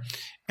Doctor.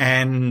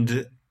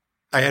 And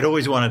I had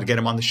always wanted to get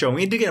him on the show.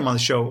 We did get him on the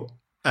show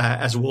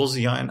as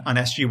Woolsey on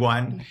SG-1.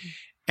 Mm-hmm.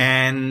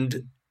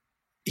 And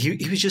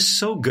he was just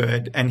so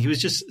good, and he was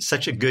just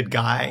such a good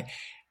guy.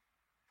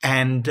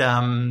 And,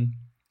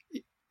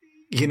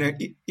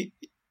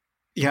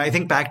 I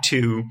think back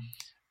to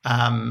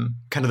kind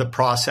of the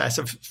process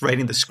of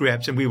writing the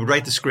scripts, and we would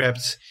write the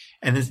scripts.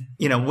 And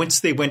then, once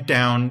they went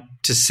down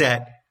to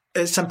set,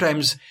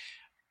 sometimes,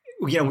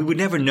 we would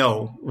never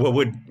know what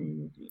would,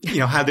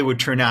 how they would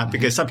turn out,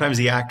 because sometimes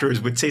the actors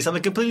would say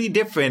something completely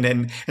different.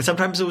 And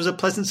sometimes it was a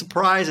pleasant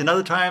surprise. And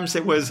other times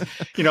it was, a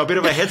bit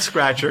of a head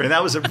scratcher. And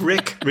that was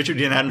Richard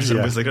Dean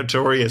Anderson was like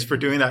notorious for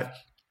doing that.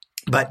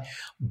 But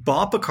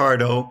Bob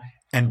Picardo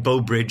and Beau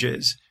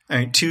Bridges, I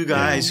mean, two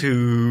guys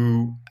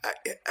who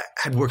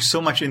had worked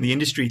so much in the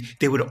industry,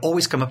 they would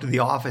always come up to the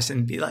office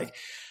and be like,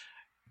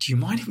 do you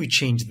mind if we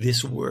change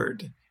this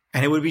word?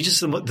 And it would be just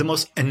the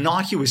most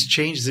innocuous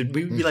changes. And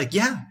we would be like,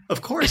 yeah,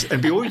 of course.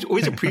 And be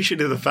always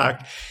appreciative of the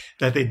fact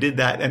that they did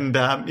that. And,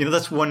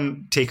 that's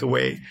one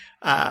takeaway.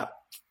 I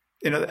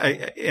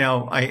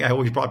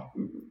always brought,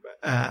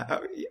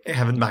 have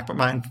in the back of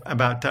my mind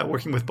about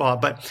working with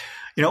Bob. But,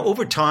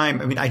 over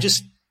time, I mean, I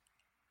just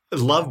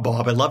love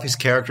Bob. I love his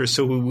character.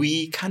 So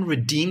we kind of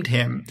redeemed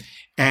him.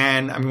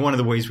 And I mean, one of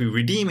the ways we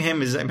redeem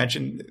him is, I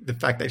mentioned the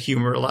fact that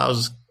humor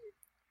allows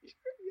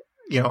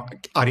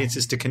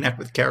audiences to connect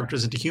with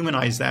characters and to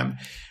humanize them.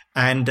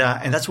 And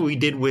that's what we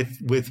did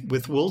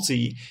with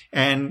Woolsey.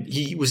 And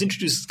he was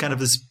introduced as kind of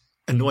this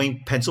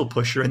annoying pencil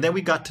pusher. And then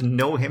we got to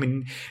know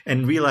him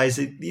and realize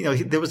that,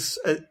 there was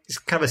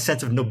kind of a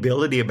sense of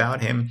nobility about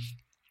him.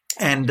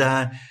 And,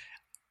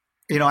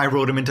 I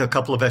wrote him into a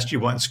couple of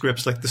SG-1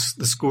 scripts like the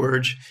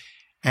Scourge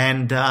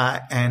and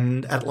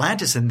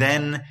Atlantis. And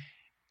then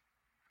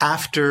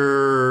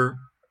after,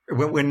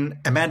 when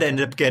Amanda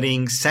ended up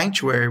getting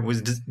Sanctuary,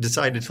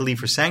 decided to leave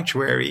for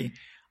Sanctuary,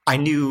 I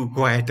knew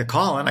who I had to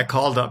call, and I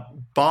called up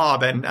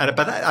Bob. And at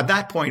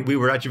that point, we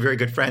were actually very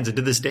good friends, and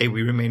to this day,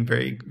 we remain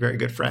very, very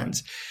good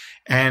friends.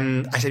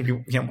 And I said,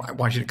 I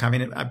want you to come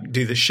in and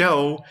do the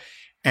show.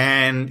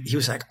 And he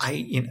was like,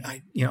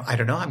 I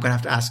don't know. I'm going to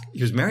have to ask.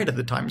 He was married at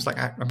the time. He's like,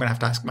 I'm going to have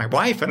to ask my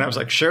wife. And I was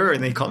like, sure.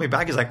 And then he called me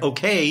back. He's like,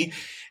 okay.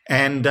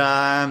 And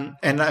I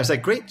was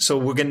like, great. So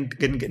we're going to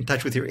get in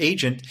touch with your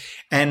agent.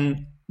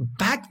 And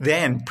back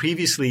then,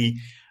 previously,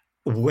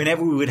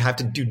 whenever we would have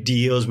to do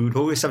deals, we would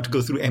always have to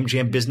go through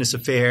MGM Business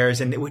Affairs,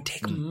 and it would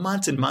take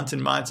months and months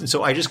and months. And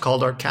so I just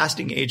called our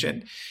casting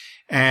agent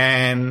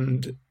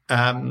and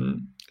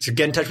so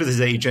get in touch with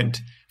his agent,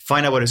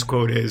 find out what his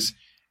quote is,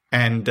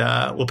 and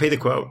we'll pay the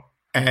quote.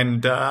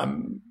 And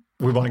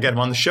we want to get him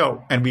on the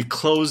show. And we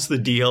closed the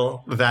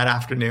deal that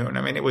afternoon.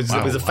 I mean, it was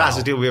the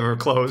fastest deal we ever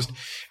closed.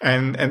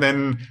 And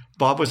then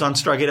Bob was on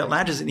Stargate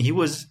Atlantis, and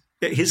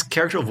his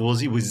character of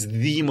Woolsey was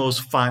the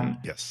most fun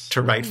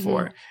to write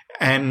for.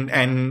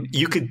 And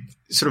you could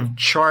sort of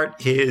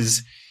chart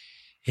his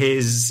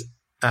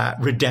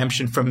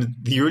redemption from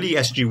the early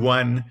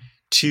SG-1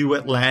 to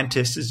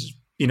Atlantis,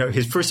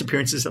 his first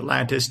appearances at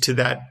Atlantis, to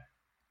that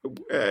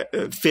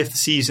fifth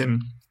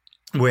season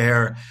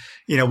where,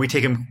 we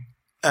take him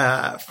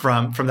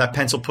from that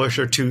pencil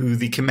pusher to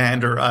the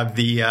commander of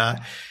the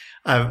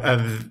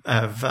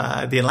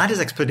Atlantis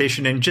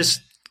expedition, and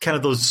just kind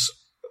of those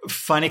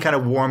funny kind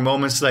of warm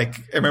moments. Like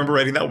I remember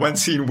writing that one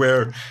scene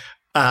where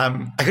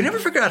I could never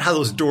figure out how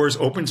those doors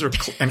opens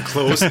and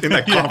close in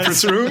that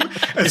conference room.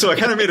 And so I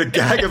kind of made a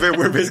gag of it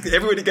where basically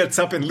everybody gets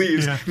up and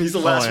leaves, and he's the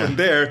last one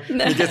there.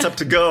 And he gets up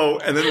to go,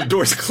 and then the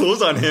doors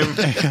close on him,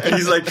 and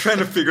he's like trying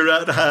to figure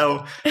out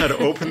how to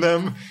open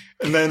them.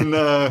 And then,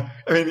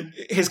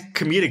 his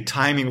comedic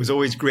timing was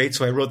always great.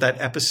 So I wrote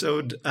that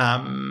episode,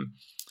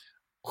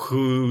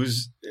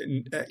 whose,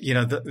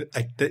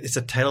 it's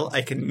a title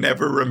I can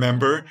never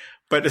remember,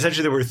 but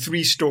essentially there were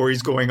three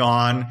stories going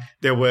on.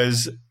 There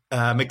was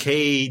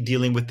McKay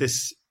dealing with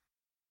this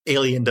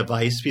alien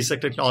device, piece of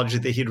technology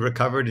that he'd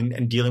recovered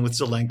and dealing with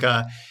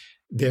Zelenka.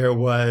 There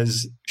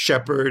was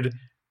Shepard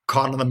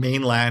caught on the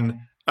mainland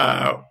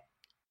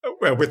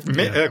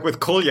with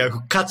Kolya,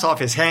 who cuts off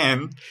his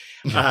hand.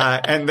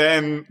 And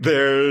then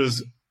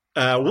there's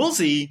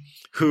Woolsey,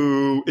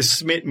 who is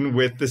smitten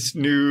with this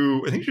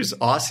new, I think she's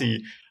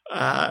Aussie,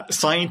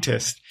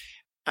 scientist.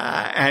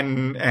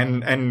 and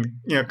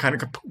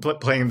kind of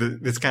playing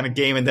this kind of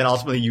game, and then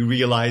ultimately you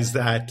realize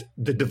that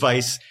the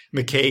device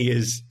McKay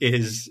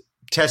is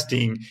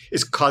testing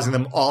is causing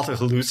them all to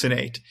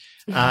hallucinate,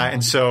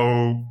 and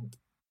so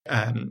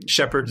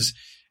Shepard's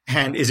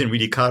hand isn't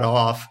really cut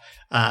off.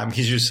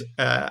 He's just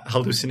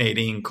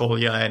hallucinating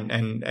Kolya,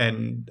 and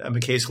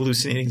McKay's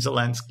hallucinating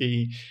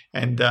Zelensky,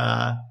 and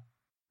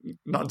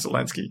not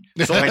Zelensky,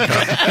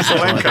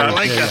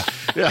 Zelenka.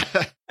 Yeah.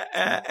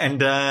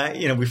 And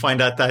we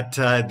find out that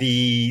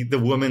the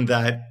woman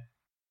that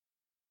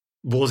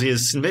Woolsey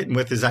is smitten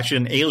with is actually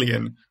an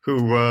alien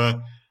who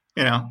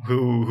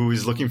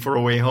is looking for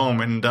a way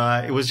home. And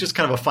it was just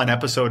kind of a fun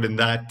episode in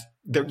that,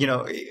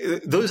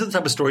 those are the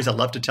type of stories I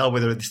love to tell, where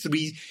there are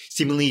three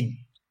seemingly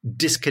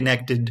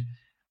disconnected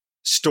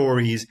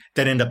stories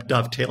that end up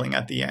dovetailing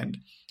at the end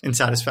in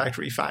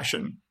satisfactory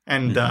fashion.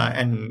 And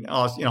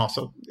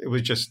also it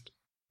was just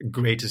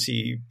great to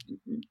see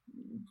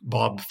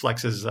Bob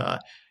flex his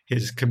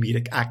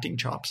comedic acting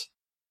chops.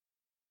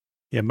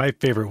 Yeah, my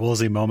favorite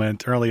Woolsey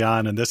moment early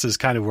on, and this is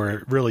kind of where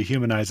it really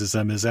humanizes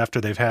them, is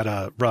after they've had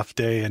a rough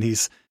day and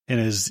he's in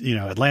his,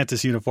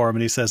 Atlantis uniform,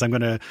 and he says, I'm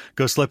going to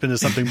go slip into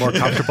something more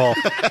comfortable.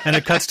 And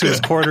it cuts to his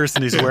quarters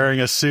and he's wearing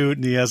a suit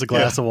and he has a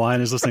glass of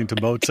wine, he's listening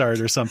to Mozart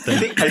or something.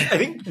 I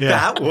think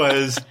that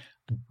was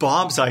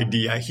Bob's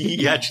idea.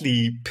 He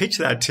actually pitched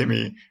that to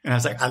me and I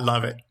was like, I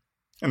love it.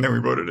 And then we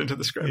wrote it into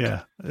the script.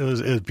 Yeah, it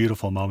was a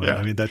beautiful moment. Yeah.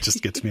 I mean, that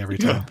just gets me every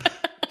time.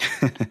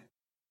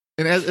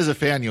 And as a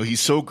fan,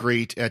 he's so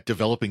great at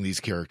developing these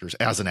characters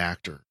as an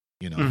actor.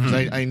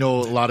 I know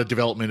a lot of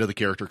development of the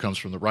character comes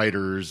from the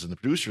writers and the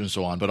producers and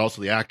so on, but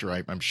also the actor,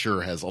 I'm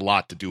sure, has a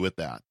lot to do with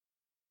that.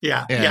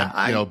 Yeah,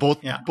 and,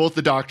 both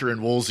the Doctor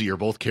and Woolsey are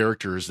both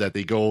characters that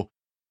they go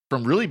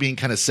from really being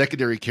kind of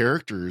secondary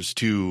characters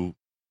to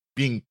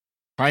being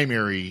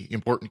primary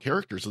important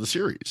characters of the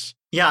series.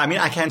 Yeah, I mean,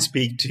 I can't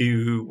speak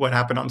to what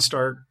happened on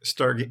Star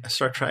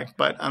Trek,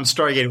 but on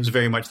Stargate, it was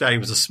very much that. He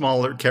was a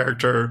smaller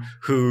character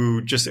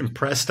who just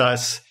impressed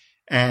us,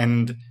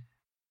 and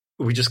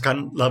we just kind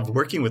of loved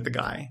working with the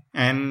guy.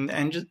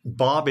 And just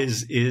Bob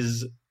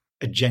is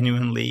a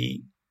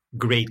genuinely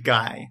great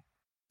guy.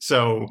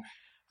 So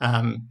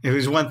it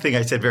was one thing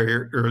I said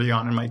very early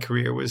on in my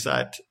career was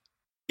that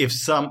if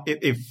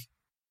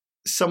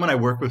someone I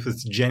work with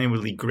was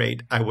genuinely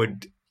great, I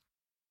would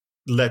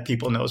let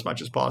people know as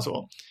much as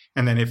possible.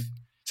 And then if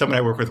someone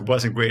I work with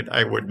wasn't great,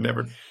 I would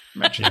never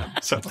mention him.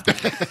 So,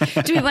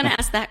 do we want to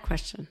ask that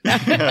question? No,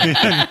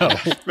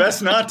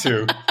 best not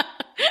to.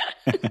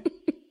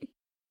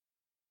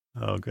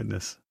 Oh,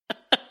 goodness.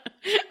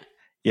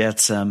 Yeah,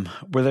 it's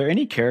were there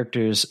any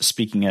characters,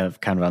 speaking of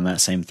kind of on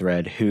that same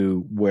thread,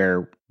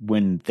 where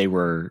when they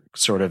were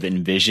sort of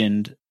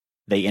envisioned,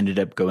 they ended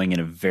up going in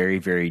a very,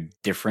 very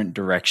different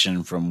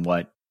direction from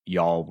what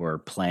y'all were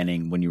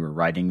planning when you were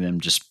writing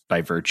them, just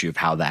by virtue of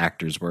how the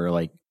actors were?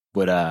 Like,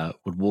 would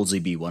Woolsey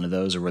be one of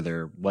those, or were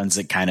there ones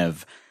that kind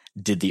of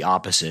did the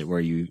opposite, where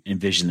you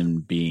envision them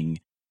being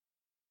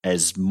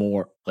as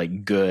more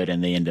like good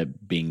and they ended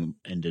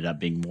up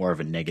being more of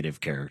a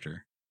negative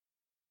character?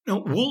 No,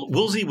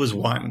 Woolsey was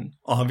one,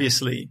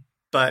 obviously,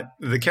 but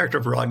the character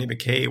of Rodney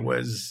McKay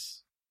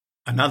was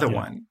another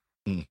one.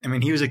 I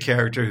mean, he was a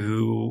character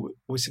who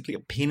was simply a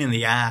pain in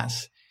the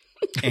ass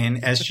in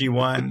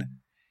SG-1.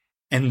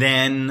 And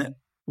then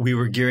we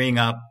were gearing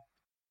up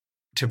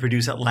to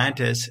produce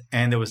Atlantis,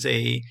 and there was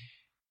a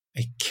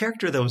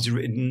character that was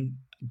written,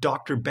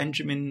 Dr.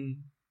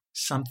 Benjamin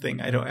something.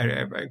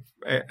 I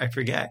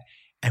forget.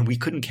 And we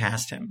couldn't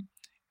cast him.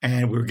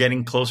 And we were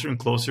getting closer and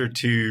closer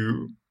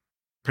to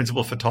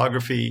principal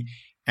photography,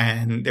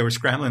 and they were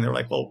scrambling. They were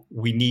like, well,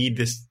 we need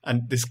this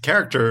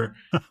character.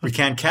 We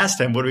can't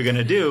cast him. What are we going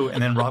to do?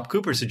 And then Rob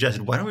Cooper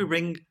suggested, why don't we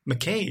bring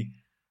McKay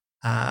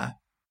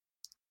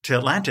to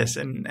Atlantis?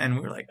 And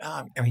we were like,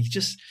 I mean, he's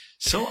just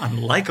so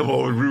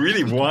unlikable. We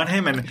really want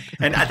him. And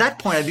at that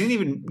point, I don't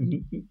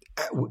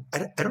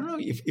know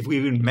if we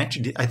even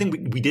mentioned it. I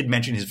think we did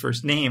mention his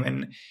first name,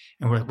 and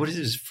we're like, what is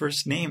his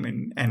first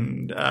name?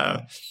 And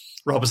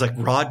Rob was like,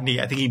 Rodney.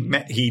 I think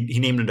he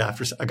named it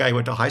after a guy he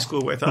went to high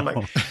school with. I'm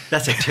like,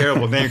 that's a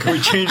terrible name. Can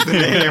we change the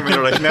name? And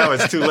they're like, no,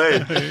 it's too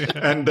late.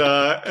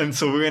 And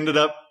so we ended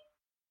up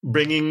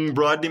bringing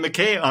Rodney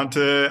McKay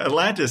onto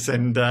Atlantis,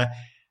 and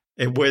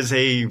it was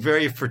a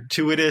very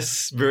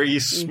fortuitous, very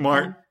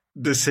smart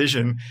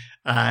decision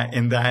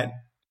in that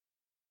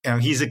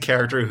he's a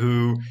character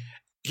who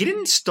he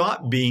didn't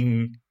stop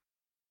being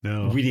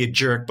really a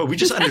jerk, but we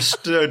just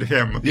understood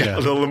him a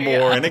little more.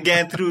 Yeah. And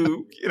again,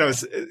 through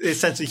his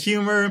sense of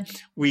humor,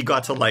 we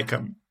got to like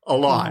him a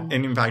lot. Mm.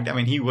 And in fact, I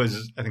mean, he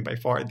was, I think, by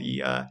far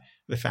the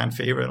fan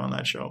favorite on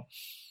that show.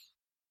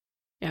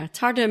 Yeah, it's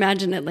hard to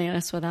imagine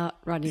Atlantis without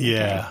Rodney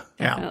McKay.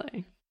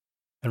 Definitely.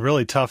 And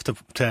really tough to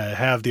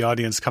have the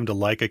audience come to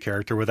like a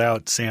character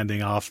without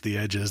sanding off the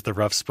edges, the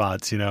rough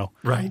spots,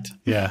 Right.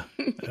 Yeah.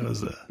 It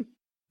was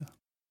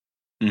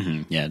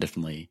Yeah,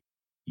 definitely.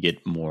 You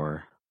get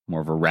more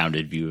of a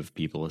rounded view of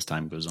people as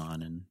time goes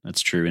on, and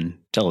that's true in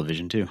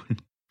television too.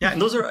 Yeah,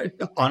 and those are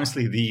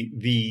honestly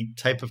the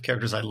type of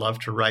characters I love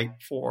to write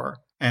for.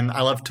 and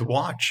I love to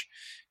watch.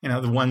 You know,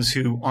 the ones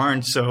who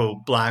aren't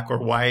so black or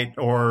white,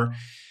 or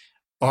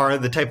are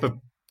the type of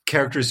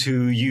characters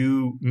who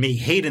you may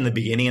hate in the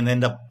beginning and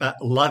end up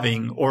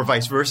loving, or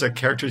vice versa,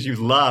 characters you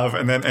love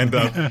and then end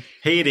up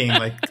hating.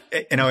 Like,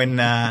 you know,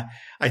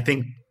 I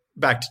think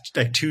back to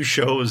like 2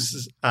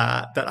 shows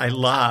that I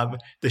love,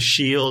 The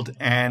Shield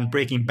and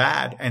Breaking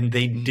Bad, and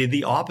they did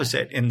the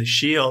opposite. In The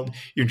Shield,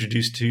 you're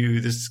introduced to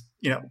this,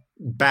 you know,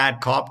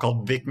 bad cop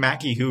called Vic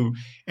Mackey who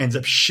ends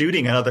up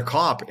shooting another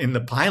cop in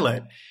the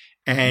pilot,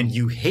 and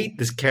you hate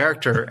this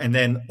character, and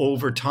then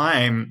over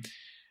time,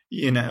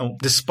 you know,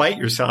 despite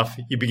yourself,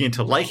 you begin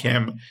to like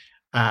him.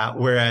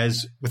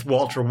 Whereas with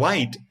Walter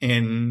White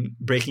in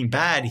Breaking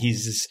Bad,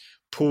 he's this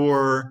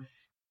poor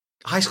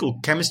high school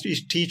chemistry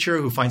teacher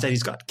who finds out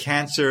he's got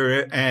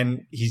cancer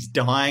and he's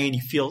dying, and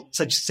you feel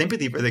such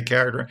sympathy for the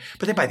character.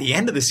 But then by the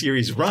end of the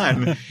series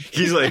run,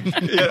 he's like,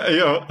 you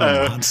know,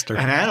 a monster.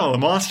 An animal, a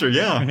monster.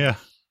 Yeah. Yeah.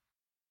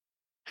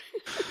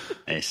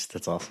 Nice.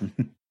 That's awesome.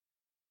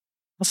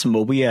 Awesome.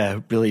 Well, we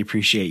really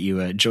appreciate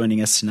you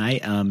joining us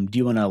tonight. Do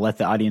you want to let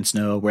the audience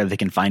know where they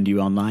can find you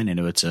online? I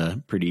know it's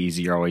pretty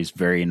easy. You're always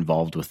very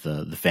involved with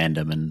the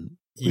fandom, and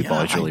we've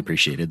always really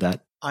appreciated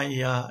that.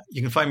 You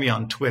can find me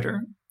on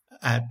Twitter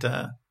at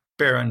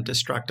Baron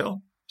Destructo.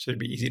 Should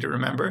be easy to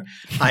remember.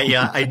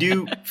 I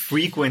do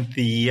frequent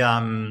the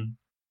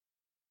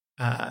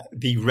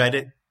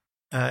Reddit,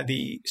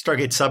 the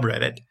Stargate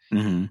subreddit,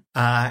 and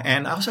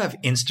I also have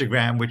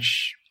Instagram,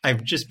 which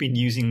I've just been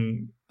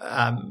using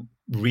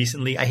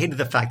recently. I hated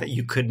the fact that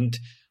you couldn't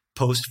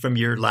post from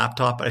your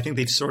laptop, but I think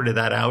they've sorted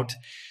that out.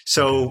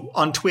 So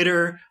on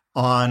Twitter,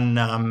 on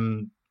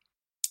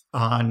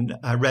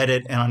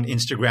Reddit, and on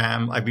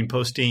Instagram, I've been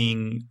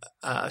posting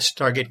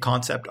Stargate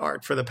concept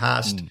art for the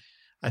past,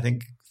 I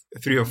think,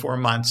 3 or 4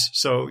 months.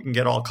 So you can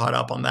get all caught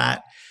up on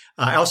that.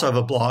 I also have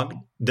a blog,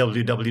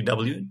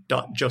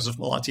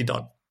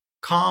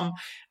 www.josephmallozzi.com,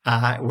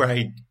 where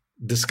I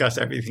discuss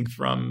everything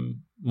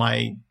from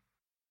my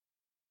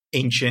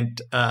ancient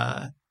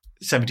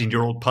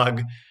 17-year-old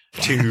pug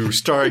to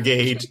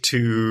Stargate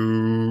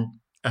to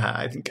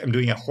I think I'm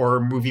doing a horror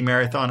movie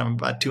marathon. I'm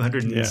about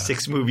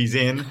 206 movies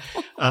in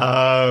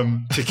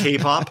to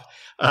K-pop.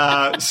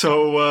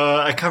 So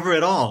I cover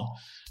it all.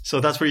 So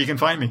that's where you can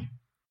find me.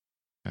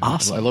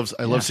 Awesome.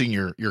 I love seeing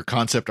your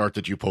concept art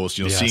that you post,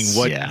 you know, seeing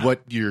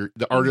what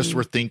the artists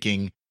were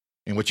thinking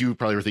and what you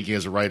probably were thinking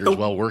as a writer as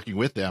well, working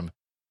with them.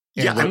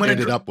 And what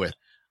ended up with.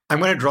 I'm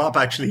going to drop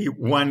actually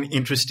one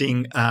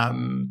interesting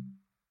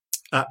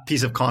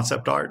piece of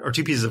concept art, or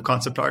 2 pieces of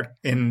concept art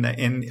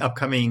in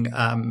upcoming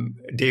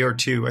day or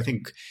 2. I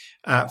think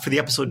for the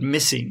episode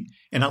Missing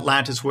in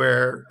Atlantis,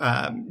 where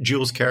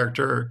Jules'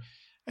 character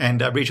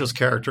and Rachel's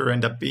character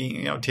end up being,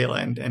 you know, Taylor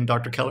and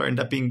Dr. Keller end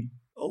up being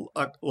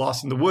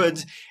lost in the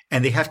woods,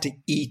 and they have to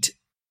eat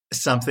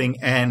something,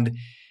 and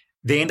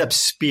they end up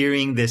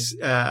spearing this.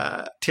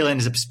 Taylor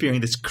ends up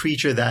spearing this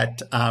creature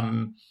that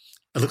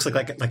it looks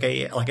like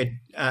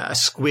a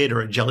squid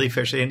or a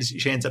jellyfish.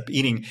 She ends up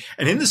eating,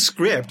 and in the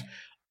script,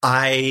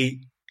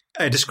 I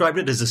described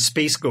it as a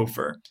space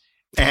gopher.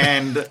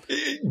 And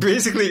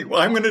basically,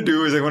 what I'm going to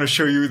do is I'm going to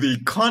show you the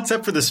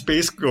concept for the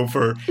space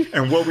gopher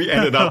and what we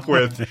ended up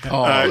with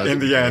in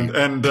the end,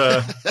 and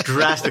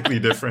drastically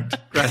different.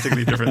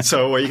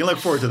 So you can look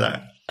forward to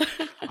that.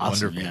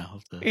 Awesome. Yeah,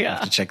 I'll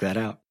have to check that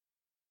out.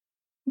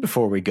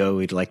 Before we go,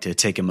 we'd like to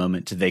take a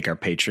moment to thank our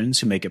patrons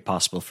who make it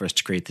possible for us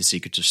to create the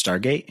Secrets of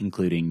Stargate,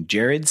 including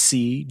Jared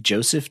C.,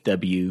 Joseph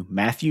W.,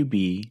 Matthew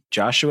B.,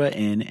 Joshua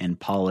N., and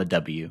Paula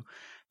W.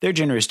 Their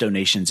generous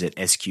donations at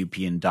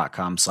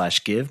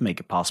sqpn.com/give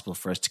make it possible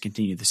for us to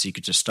continue the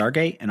Secrets of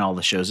Stargate and all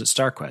the shows at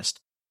StarQuest.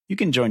 You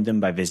can join them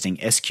by visiting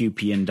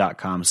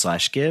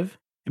sqpn.com/give,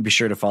 and be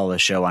sure to follow the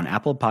show on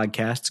Apple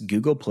Podcasts,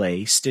 Google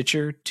Play,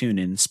 Stitcher,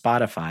 TuneIn,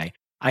 Spotify,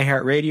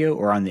 iHeartRadio,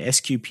 or on the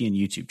SQPN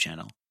YouTube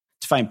channel.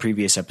 To find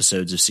previous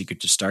episodes of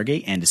Secrets of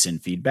Stargate and to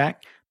send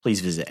feedback, please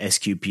visit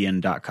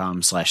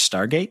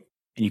sqpn.com/Stargate,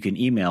 and you can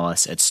email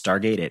us at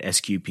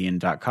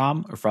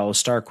stargate@sqpn.com, or follow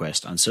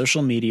StarQuest on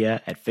social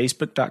media at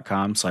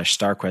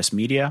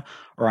facebook.com/StarQuestMedia,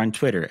 or on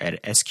Twitter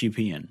at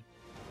SQPN.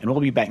 And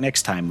we'll be back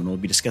next time when we'll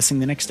be discussing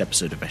the next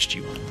episode of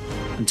SG1.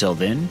 Until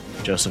then,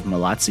 Joseph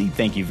Mallozzi,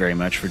 thank you very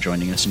much for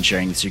joining us and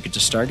sharing the Secrets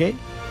of Stargate.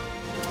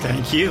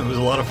 Thank you. It was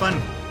a lot of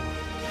fun.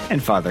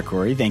 And Father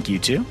Corey, thank you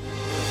too.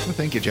 Well,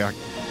 thank you, Jack.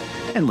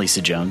 And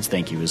Lisa Jones,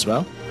 thank you as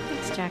well.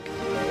 Thanks, Jack.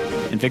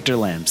 And Victor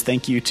Lambs,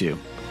 thank you too.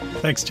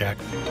 Thanks, Jack.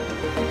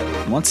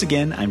 And once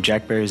again, I'm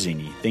Jack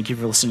Barazzini. Thank you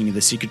for listening to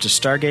The Secrets of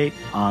Stargate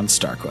on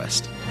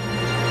StarQuest.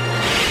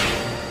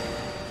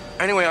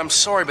 Anyway, I'm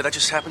sorry, but that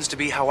just happens to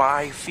be how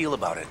I feel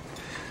about it.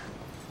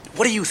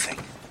 What do you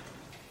think?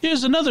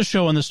 Here's another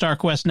show on the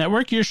StarQuest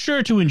network you're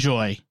sure to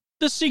enjoy.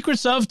 The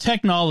Secrets of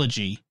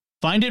Technology.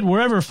 Find it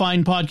wherever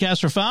fine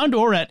podcasts are found,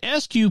 or at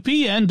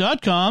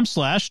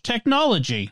sqpn.com/technology.